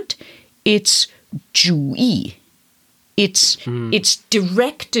chant, it's 主意. It's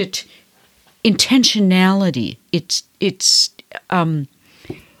directed intentionality. It's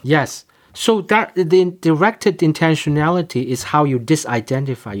yes. So that the directed intentionality is how you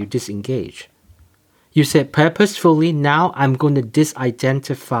disidentify, you disengage. You said purposefully, now I'm going to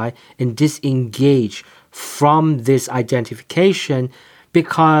disidentify and disengage from this identification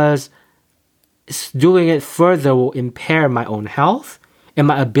because doing it further will impair my own health and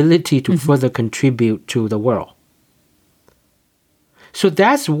my ability to further contribute to the world. So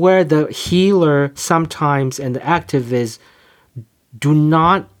that's where the healer sometimes and the activist do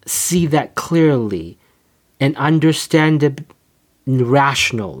not see that clearly and understand it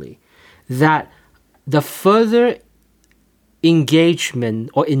rationally. That the further engagement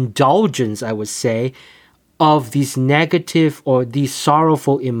or indulgence, I would say, of these negative or these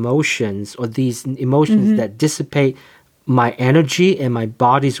sorrowful emotions or these emotions that dissipate my energy and my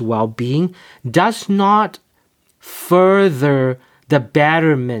body's well-being does not further the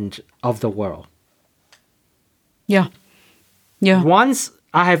betterment of the world. Yeah. Once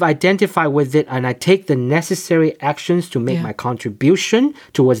I have identified with it and I take the necessary actions to make my contribution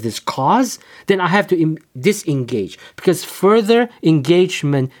towards this cause, then I have to disengage because further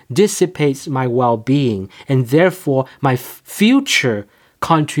engagement dissipates my well-being and therefore my future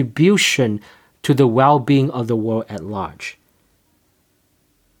contribution to the well-being of the world at large.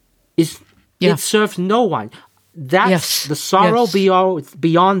 It serves no one. That's the sorrow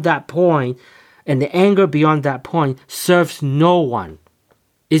beyond that point and the anger beyond that point serves no one.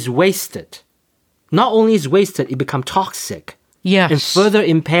 Is wasted. Not only is wasted, it becomes toxic. Yes. And further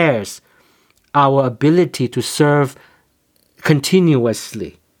impairs our ability to serve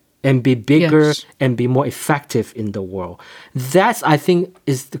continuously and be bigger and be more effective in the world. That's, I think,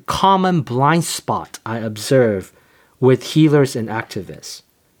 is the common blind spot I observe with healers and activists.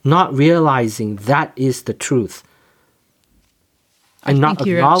 Not realizing that is the truth. And not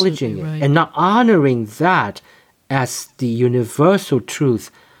acknowledging it. Right. And not honoring that as the universal truth.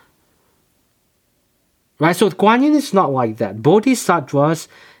 Right? So Guanyin is not like that. Bodhisattvas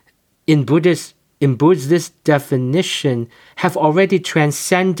in Buddhist definition have already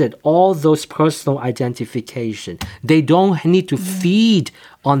transcended all those personal identification. They don't need to feed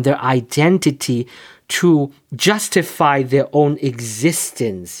on their identity to justify their own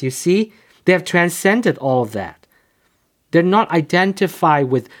existence. You see? They have transcended all that. They're not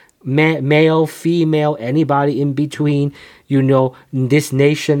identified with male, female, anybody in between, this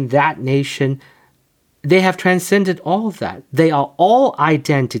nation, that nation. They have transcended all that. They are all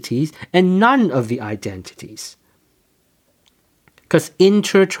identities and none of the identities. Because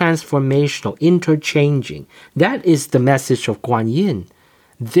intertransformational, interchanging, that is the message of Guanyin.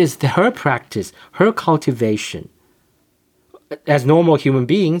 This her practice, her cultivation. As normal human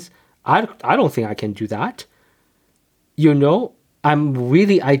beings, I don't think I can do that. I'm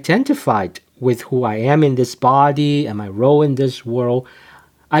really identified with who I am in this body and my role in this world.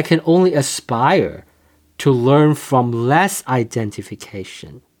 I can only aspire to learn from less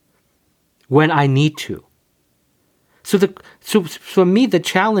identification when I need to. So for me, the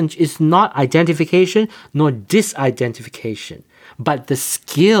challenge is not identification nor disidentification, but the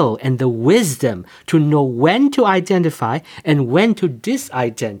skill and the wisdom to know when to identify and when to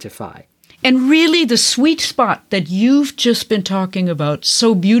disidentify. And really the sweet spot that you've just been talking about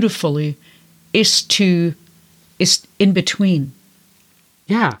so beautifully is in between.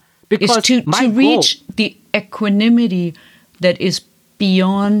 Yeah. Because is to reach the equanimity that is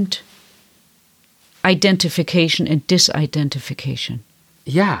beyond identification and disidentification.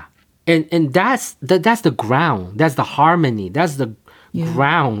 Yeah. And that's the ground. That's the harmony. That's the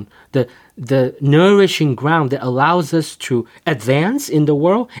ground, the nourishing ground that allows us to advance in the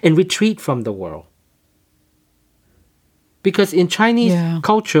world and retreat from the world. Because in Chinese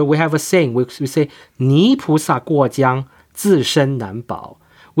culture, we have a saying, we say, 泥菩萨过江,自身难保.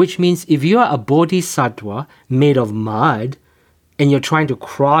 Which means if you are a bodhisattva made of mud and you're trying to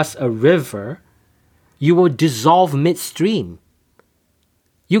cross a river, you will dissolve midstream.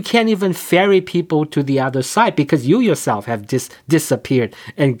 You can't even ferry people to the other side because you yourself have disappeared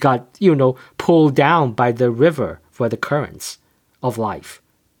and got, pulled down by the river for the currents of life.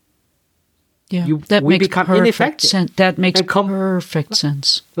 Yeah, we makes become perfect ineffective. sense. That makes perfect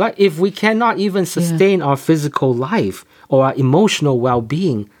sense. Like if we cannot even sustain our physical life or our emotional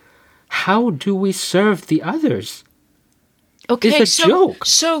well-being, how do we serve the others? Okay, It's a joke.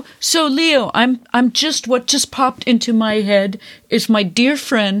 So Leo, I'm just what just popped into my head is my dear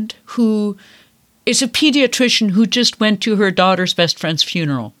friend who is a pediatrician who just went to her daughter's best friend's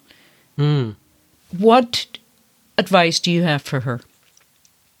funeral. What advice do you have for her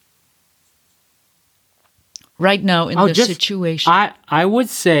right now in this situation? I would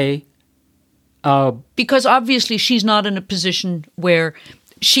say, because obviously she's not in a position where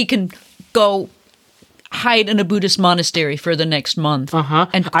she can go hide in a Buddhist monastery for the next month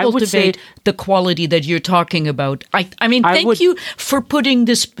and cultivate the quality that you're talking about. I mean, thank you for putting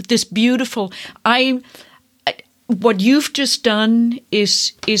this beautiful. What you've just done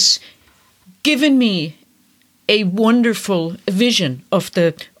is given me a wonderful vision of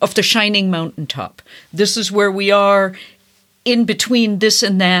the shining mountaintop. This is where we are in between this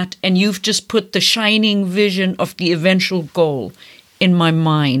and that, and you've just put the shining vision of the eventual goal in my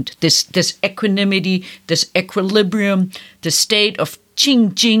mind, this equanimity, this equilibrium, the state of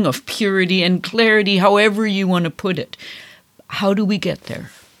Qing, of purity and clarity, however you want to put it. How do we get there?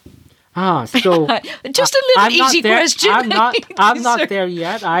 So just a little easy question. I'm not there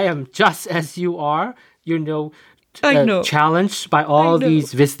yet. I am just as you are. Challenged by all the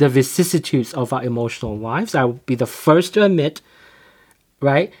vicissitudes of our emotional lives. I will be the first to admit,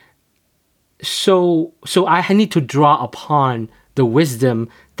 right? So I need to draw upon the wisdom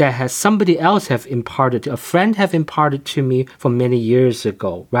that somebody else have imparted, a friend have imparted to me from many years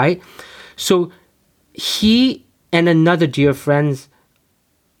ago, right? So he and another dear friends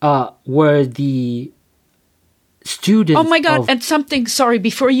were the students. Oh my God! And something. Sorry,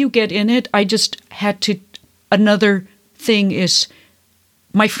 before you get in it, I just had to. Another thing is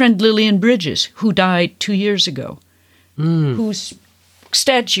my friend Lillian Bridges, who died 2 years ago, whose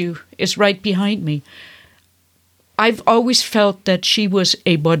statue is right behind me. I've always felt that she was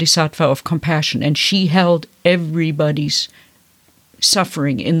a bodhisattva of compassion, and she held everybody's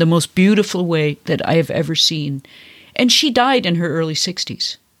suffering in the most beautiful way that I have ever seen. And she died in her early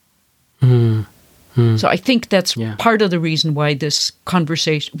 60s. So I think that's part of the reason why this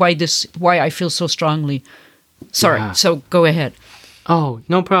conversation, why I feel so strongly. Sorry, so go ahead. Oh,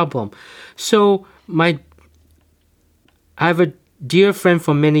 no problem. So I have a dear friend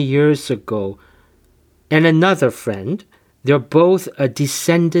from many years ago and another friend. They're both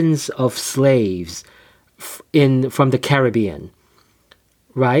descendants of slaves from the Caribbean,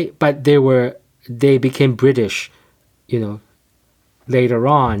 right? But they became British, later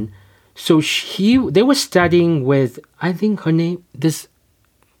on. So they were studying with, I think her name, this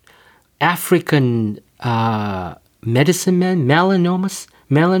African medicine man, melanoma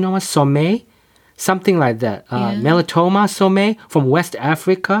Somé, something like that. Melanoma Somé from West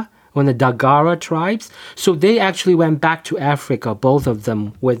Africa, one of the Dagara tribes. So they actually went back to Africa, both of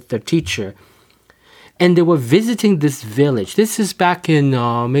them, with the teacher. And they were visiting this village. This is back in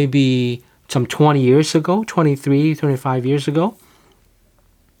maybe some 20 years ago, 23, 25 years ago,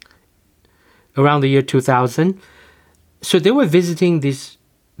 around the year 2000. So they were visiting this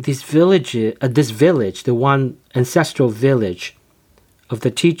village, the one ancestral village of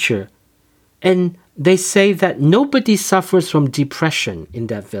the teacher. And they say that nobody suffers from depression in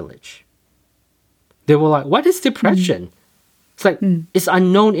that village. They were like, what is depression? It's like, it's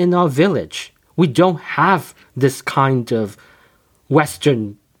unknown in our village. We don't have this kind of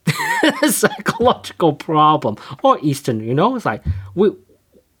Western psychological problem. Or Eastern, it's like,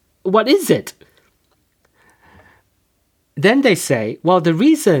 what is it? Then they say, well, the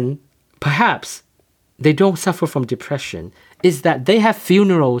reason perhaps they don't suffer from depression is that they have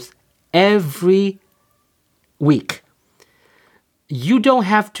funerals every week. You don't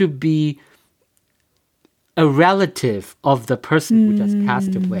have to be a relative of the person who just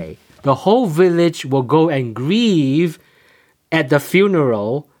passed away. The whole village will go and grieve at the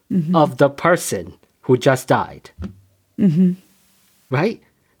funeral of the person who just died. Right?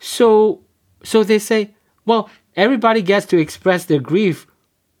 So they say, well, everybody gets to express their grief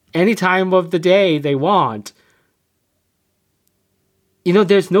any time of the day they want.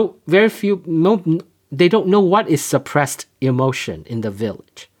 There's they don't know what is suppressed emotion in the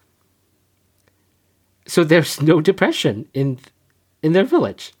village. So there's no depression in their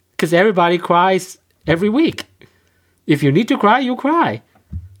village because everybody cries every week. If you need to cry, you cry.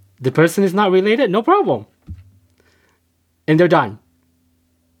 The person is not related, no problem. And they're done.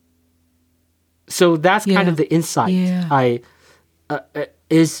 So that's kind of the insight.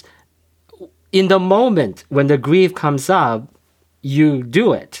 Is in the moment when the grief comes up, you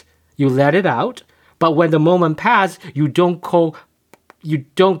do it. you let it out. But when the moment passes, you don't go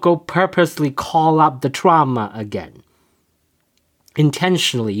purposely call up the trauma again.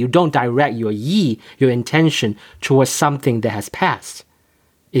 Intentionally, you don't direct your intention towards something that has passed.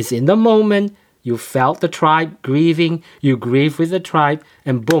 It's in the moment, you felt the tribe grieving, you grieve with the tribe,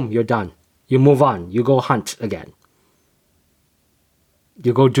 and boom, you're done. You move on, you go hunt again.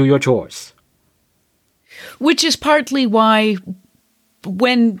 You go do your chores. Which is partly why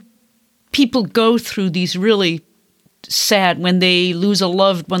when people go through these really sad, when they lose a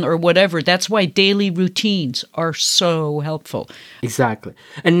loved one or whatever, that's why daily routines are so helpful. Exactly.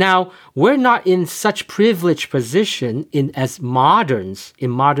 And now we're not in such privileged position as moderns in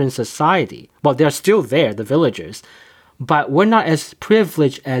modern society. Well, they're still there, the villagers, but we're not as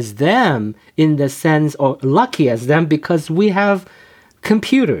privileged as them in the sense, or lucky as them, because we have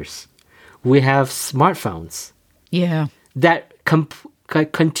computers, we have smartphones. Yeah. That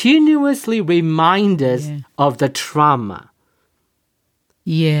continuously remind us of the trauma.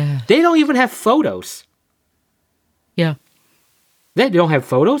 Yeah. They don't even have photos. Yeah. They don't have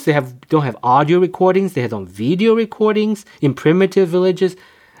photos. They don't have audio recordings. They don't have video recordings in primitive villages.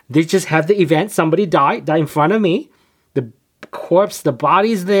 They just have the event. Somebody died in front of me. The corpse, the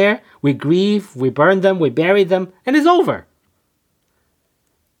body's there. We grieve. We burn them. We bury them. And it's over.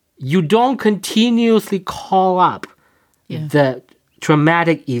 You don't continuously call up the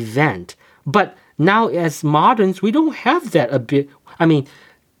traumatic event. But now as moderns, we don't have that a bit. I mean,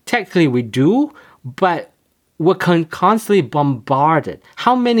 technically we do, but we're constantly bombarded.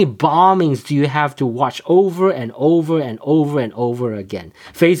 How many bombings do you have to watch over and over and over and over again?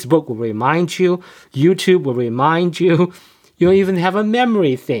 Facebook will remind you. YouTube will remind you. You don't even have a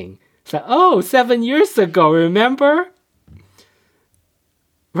memory thing. It's like, 7 years ago, remember?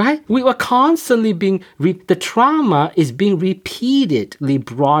 Right? We were constantly the trauma is being repeatedly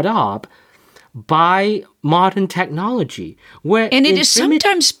brought up by modern technology. And it is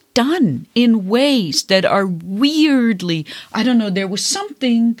sometimes done in ways that are weirdly, I don't know, there was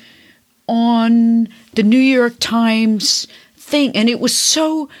something on the New York Times thing, and it was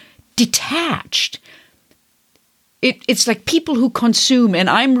so detached. It's like people who consume, and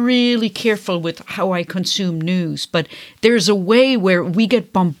I'm really careful with how I consume news, but there's a way where we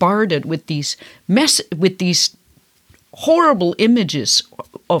get bombarded with these horrible images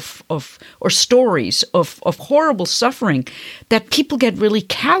or stories of horrible suffering that people get really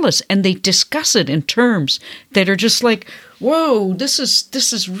callous, and they discuss it in terms that are just like, whoa, this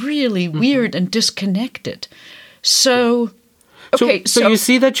is really weird and disconnected. So you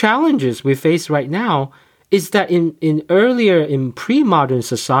see the challenges we face right now is that in pre-modern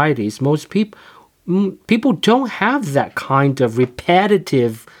societies, most people don't have that kind of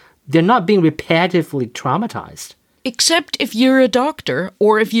repetitive, they're not being repetitively traumatized. Except if you're a doctor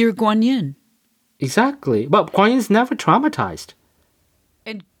or if you're Guanyin. Exactly. But Guanyin's never traumatized.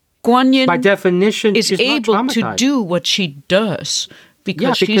 And Guanyin, by definition, is able to do what she does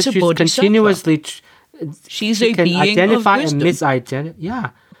because she's a bodhisattva. Continuously she's a being identify of wisdom. And misidentify. Yeah.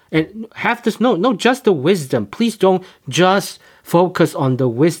 And have this, no, just the wisdom. Please don't just focus on the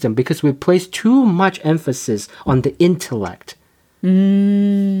wisdom because we place too much emphasis on the intellect.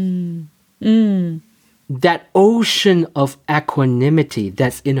 That ocean of equanimity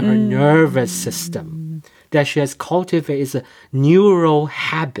that's in her nervous system that she has cultivated is a neural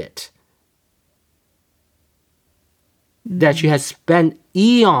habit that she has spent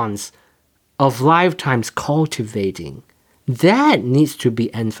eons of lifetimes cultivating. That needs to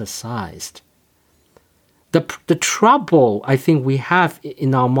be emphasized. The trouble I think we have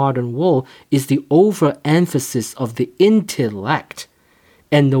in our modern world is the overemphasis of the intellect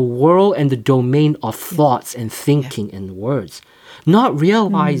and the world and the domain of thoughts and thinking and words, not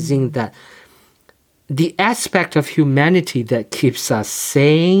realizing that the aspect of humanity that keeps us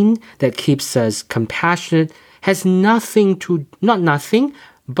sane, that keeps us compassionate, has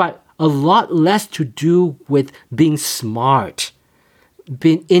but a lot less to do with being smart,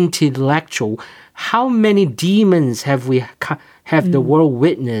 being intellectual. How many demons have the world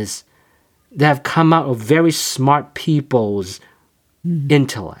witnessed that have come out of very smart people's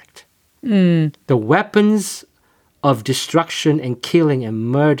intellect? The weapons of destruction and killing and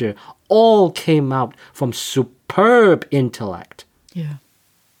murder all came out from superb intellect. Yeah.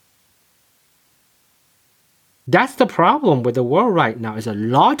 That's the problem with the world right now, is a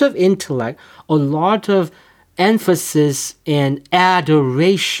lot of intellect, a lot of emphasis and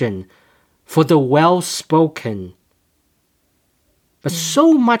adoration for the well-spoken, but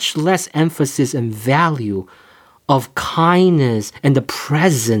so much less emphasis and value of kindness and the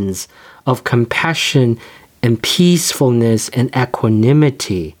presence of compassion and peacefulness and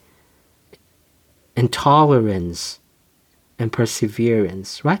equanimity. and tolerance and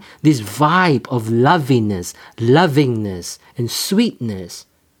perseverance, right? This vibe of lovingness, and sweetness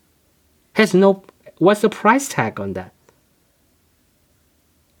has no, what's the price tag on that?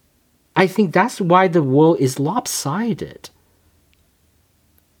 I think that's why the world is lopsided.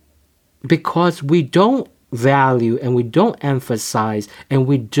 Because we don't value and we don't emphasize and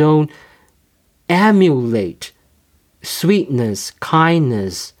we don't emulate sweetness,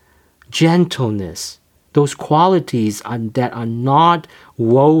 kindness, gentleness, those qualities that are not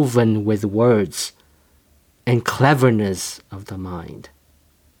woven with words and cleverness of the mind.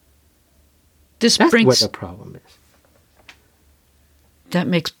 That's where the problem is. That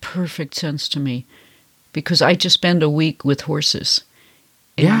makes perfect sense to me, because I just spend a week with horses.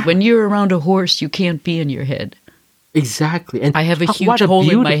 And when you're around a horse, you can't be in your head. Exactly. And I have a huge hole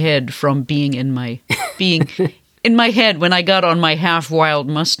in my head from being in my head when I got on my half-wild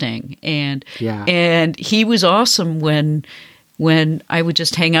Mustang. And he was awesome when I would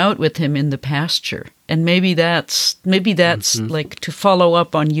just hang out with him in the pasture. And maybe that's like, to follow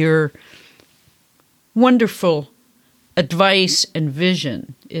up on your wonderful advice and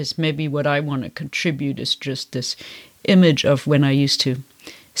vision, is maybe what I want to contribute, is just this image of when I used to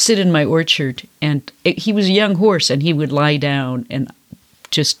sit in my orchard, and he was a young horse, and he would lie down, and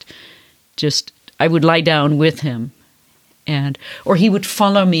just I would lie down with him, or he would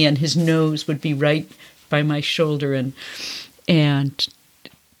follow me, and his nose would be right by my shoulder, and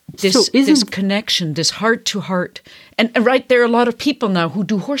this connection, this heart to heart, and right there are a lot of people now who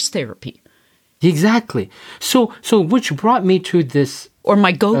do horse therapy. Exactly. So which brought me to this. Or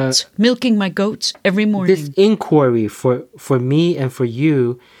my goats, milking my goats every morning. This inquiry for me and for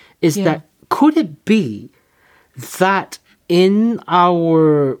you is that, could it be that in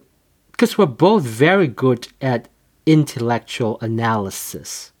our, because we're both very good at intellectual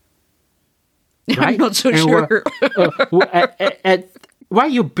analysis. Right? I'm not so sure.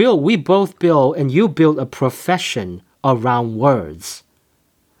 We both build, and you build a profession around words.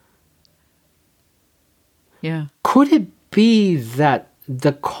 Yeah. Could it be that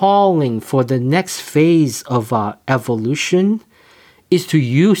the calling for the next phase of our evolution is to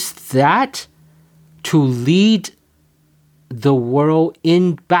use that to lead the world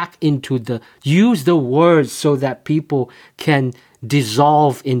use the words so that people can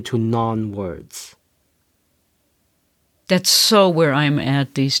dissolve into non-words? That's so where I'm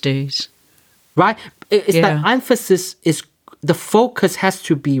at these days. Right? It's that emphasis is, the focus has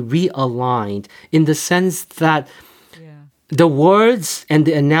to be realigned in the sense that the words and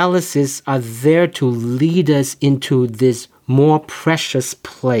the analysis are there to lead us into this more precious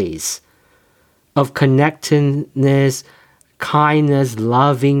place of connectedness, kindness,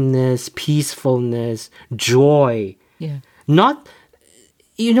 lovingness, peacefulness, joy. Yeah. Not,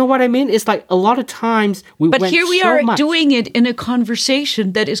 you know what I mean? It's like a lot of times But here we are doing it in a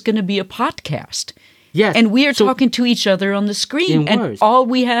conversation that is going to be a podcast. Yes. And we are talking to each other on the screen, and words. all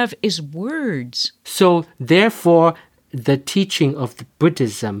we have is words. So therefore, the teaching of the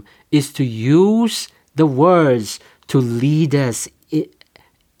Buddhism is to use the words to lead us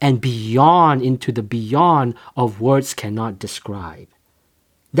and beyond, into the beyond of words cannot describe.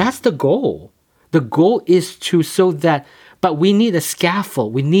 That's the goal. The goal is but we need a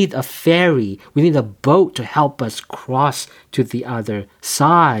scaffold, we need a ferry, we need a boat to help us cross to the other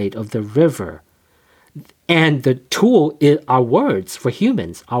side of the river. And the tool is our words. For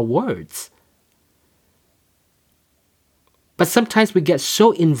humans, our words. But sometimes we get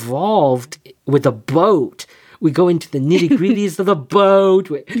so involved with the boat. We go into the nitty-gritties of the boat.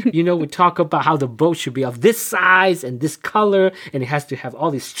 We talk about how the boat should be of this size and this color, and it has to have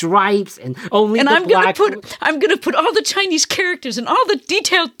all these stripes and only I'm going to put all the Chinese characters and all the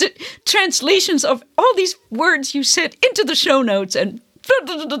detailed translations of all these words you said into the show notes, and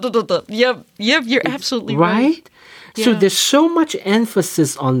Yep, you're absolutely right. Yeah. So there's so much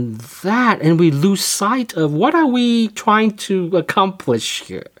emphasis on that, and we lose sight of what are we trying to accomplish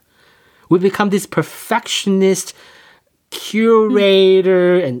here. We become this perfectionist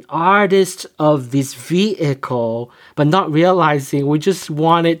curator and artist of this vehicle, but not realizing we just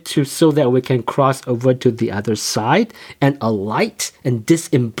want it to so that we can cross over to the other side and alight and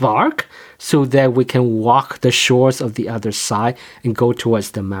disembark so that we can walk the shores of the other side and go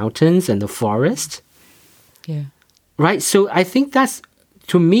towards the mountains and the forest. Yeah. Right? So I think that's,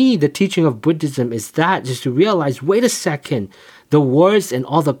 to me, the teaching of Buddhism is that, just to realize, wait a second, the words and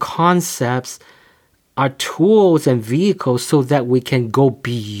all the concepts are tools and vehicles so that we can go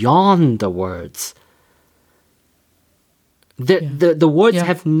beyond the words. The words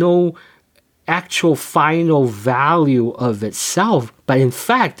have no actual final value of itself, but in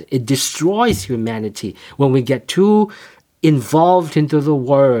fact, it destroys humanity when we get too involved into the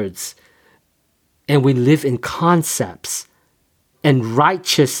words and we live in concepts and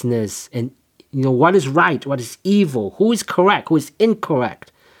righteousness and what is right, what is evil, who is correct, who is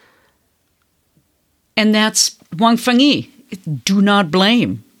incorrect. And that's Wang Fengyi. Do not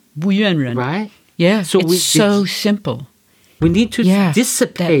blame. 不怨人. Right? Yeah, So it's so simple. We need to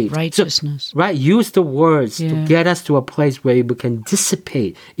dissipate. That righteousness. Right? Use the words to Yeah. get us to a place where we can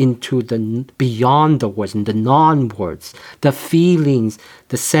dissipate into the beyond the words and the non-words, the feelings,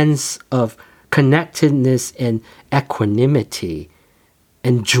 the sense of connectedness and equanimity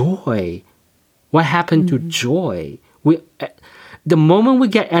and joy. What happened to joy? The moment we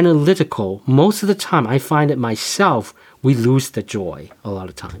get analytical, most of the time, I find it myself, we lose the joy a lot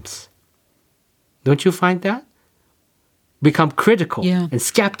of times. Don't you find that? Become critical and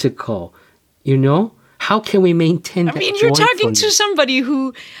skeptical, How can we maintain that you're talking joyfulness? to somebody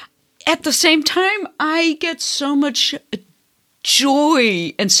who, at the same time, I get so much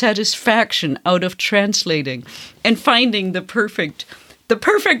joy and satisfaction out of translating and finding the perfect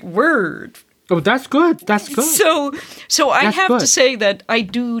word. Oh, that's good. That's good. So I That's have good. to say that I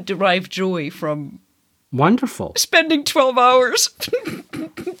do derive joy from Wonderful. spending 12 hours.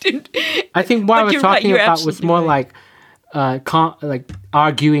 I think what I was you're right, talking you're about was absolutely more right. like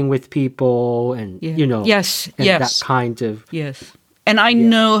arguing with people and, Yes, and yes. that kind of... Yes. And I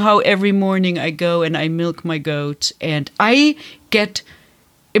know how every morning I go and I milk my goats, and I get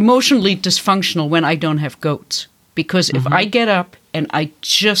emotionally dysfunctional when I don't have goats. Because if I get up and I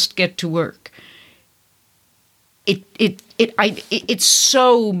just get to work, it's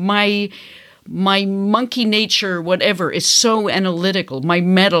so my monkey nature, whatever, is so analytical. My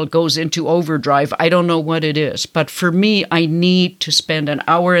metal goes into overdrive. I don't know what it is. But for me, I need to spend an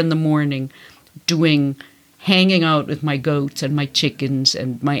hour in the morning hanging out with my goats and my chickens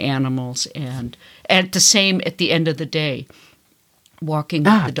and my animals, and at the end of the day, walking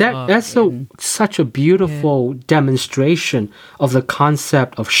with the dog. That's such a beautiful demonstration of the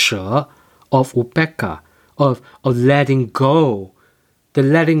concept of 舍, of upeka, of letting go, the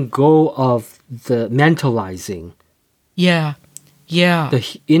letting go of the mentalizing. Yeah.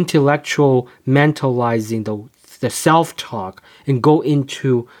 The intellectual mentalizing, the self-talk, and go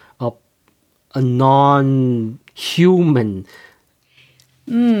into a non-human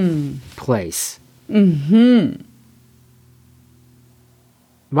place.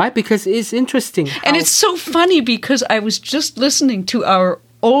 Right? Because it's interesting. And it's so funny because I was just listening to our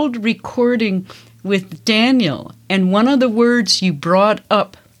old recording with Daniel, and one of the words you brought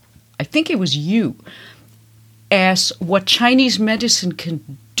up, I think it was you, as what Chinese medicine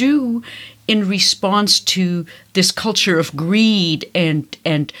can do in response to this culture of greed and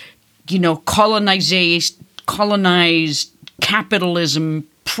colonized capitalism,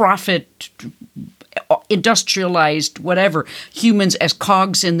 profit, industrialized, whatever, humans as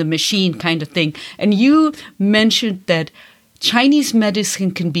cogs in the machine kind of thing. And you mentioned that Chinese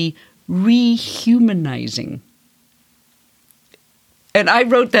medicine can be rehumanizing. And I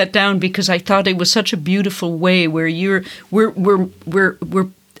wrote that down because I thought it was such a beautiful way where we're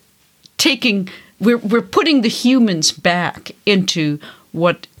putting the humans back into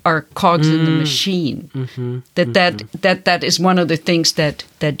what are cogs in the machine. That is one of the things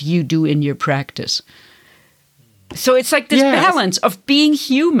that you do in your practice. So it's like this balance of being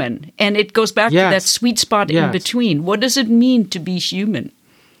human, and it goes back to that sweet spot in between. What does it mean to be human?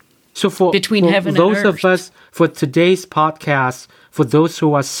 So for heaven and those earth. of us, for today's podcast, for those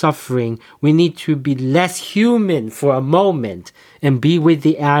who are suffering, we need to be less human for a moment and be with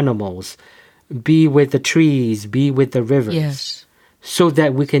the animals, be with the trees, be with the rivers. Yes. So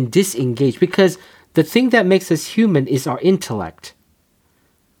that we can disengage. Because the thing that makes us human is our intellect.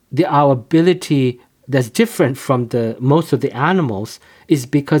 Our ability that's different from most of the animals is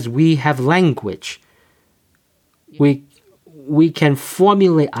because we have language. We can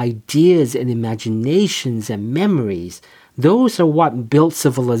formulate ideas and imaginations and memories. Those are what build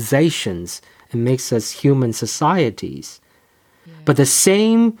civilizations and makes us human societies. Yeah. But the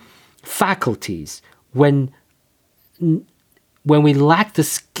same faculties, when we lack the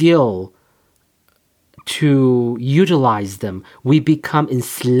skill to utilize them, we become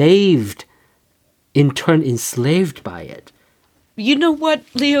enslaved, in turn enslaved by it. You know what,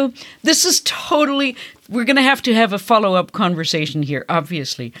 Leo? This is totally... We're going to have a follow-up conversation here,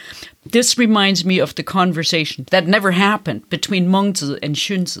 obviously. This reminds me of the conversation that never happened between Mengzi and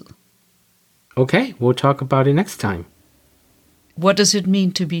Xunzi. Okay, we'll talk about it next time. What does it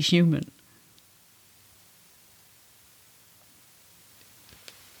mean to be human?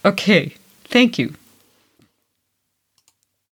 Okay, Thank you.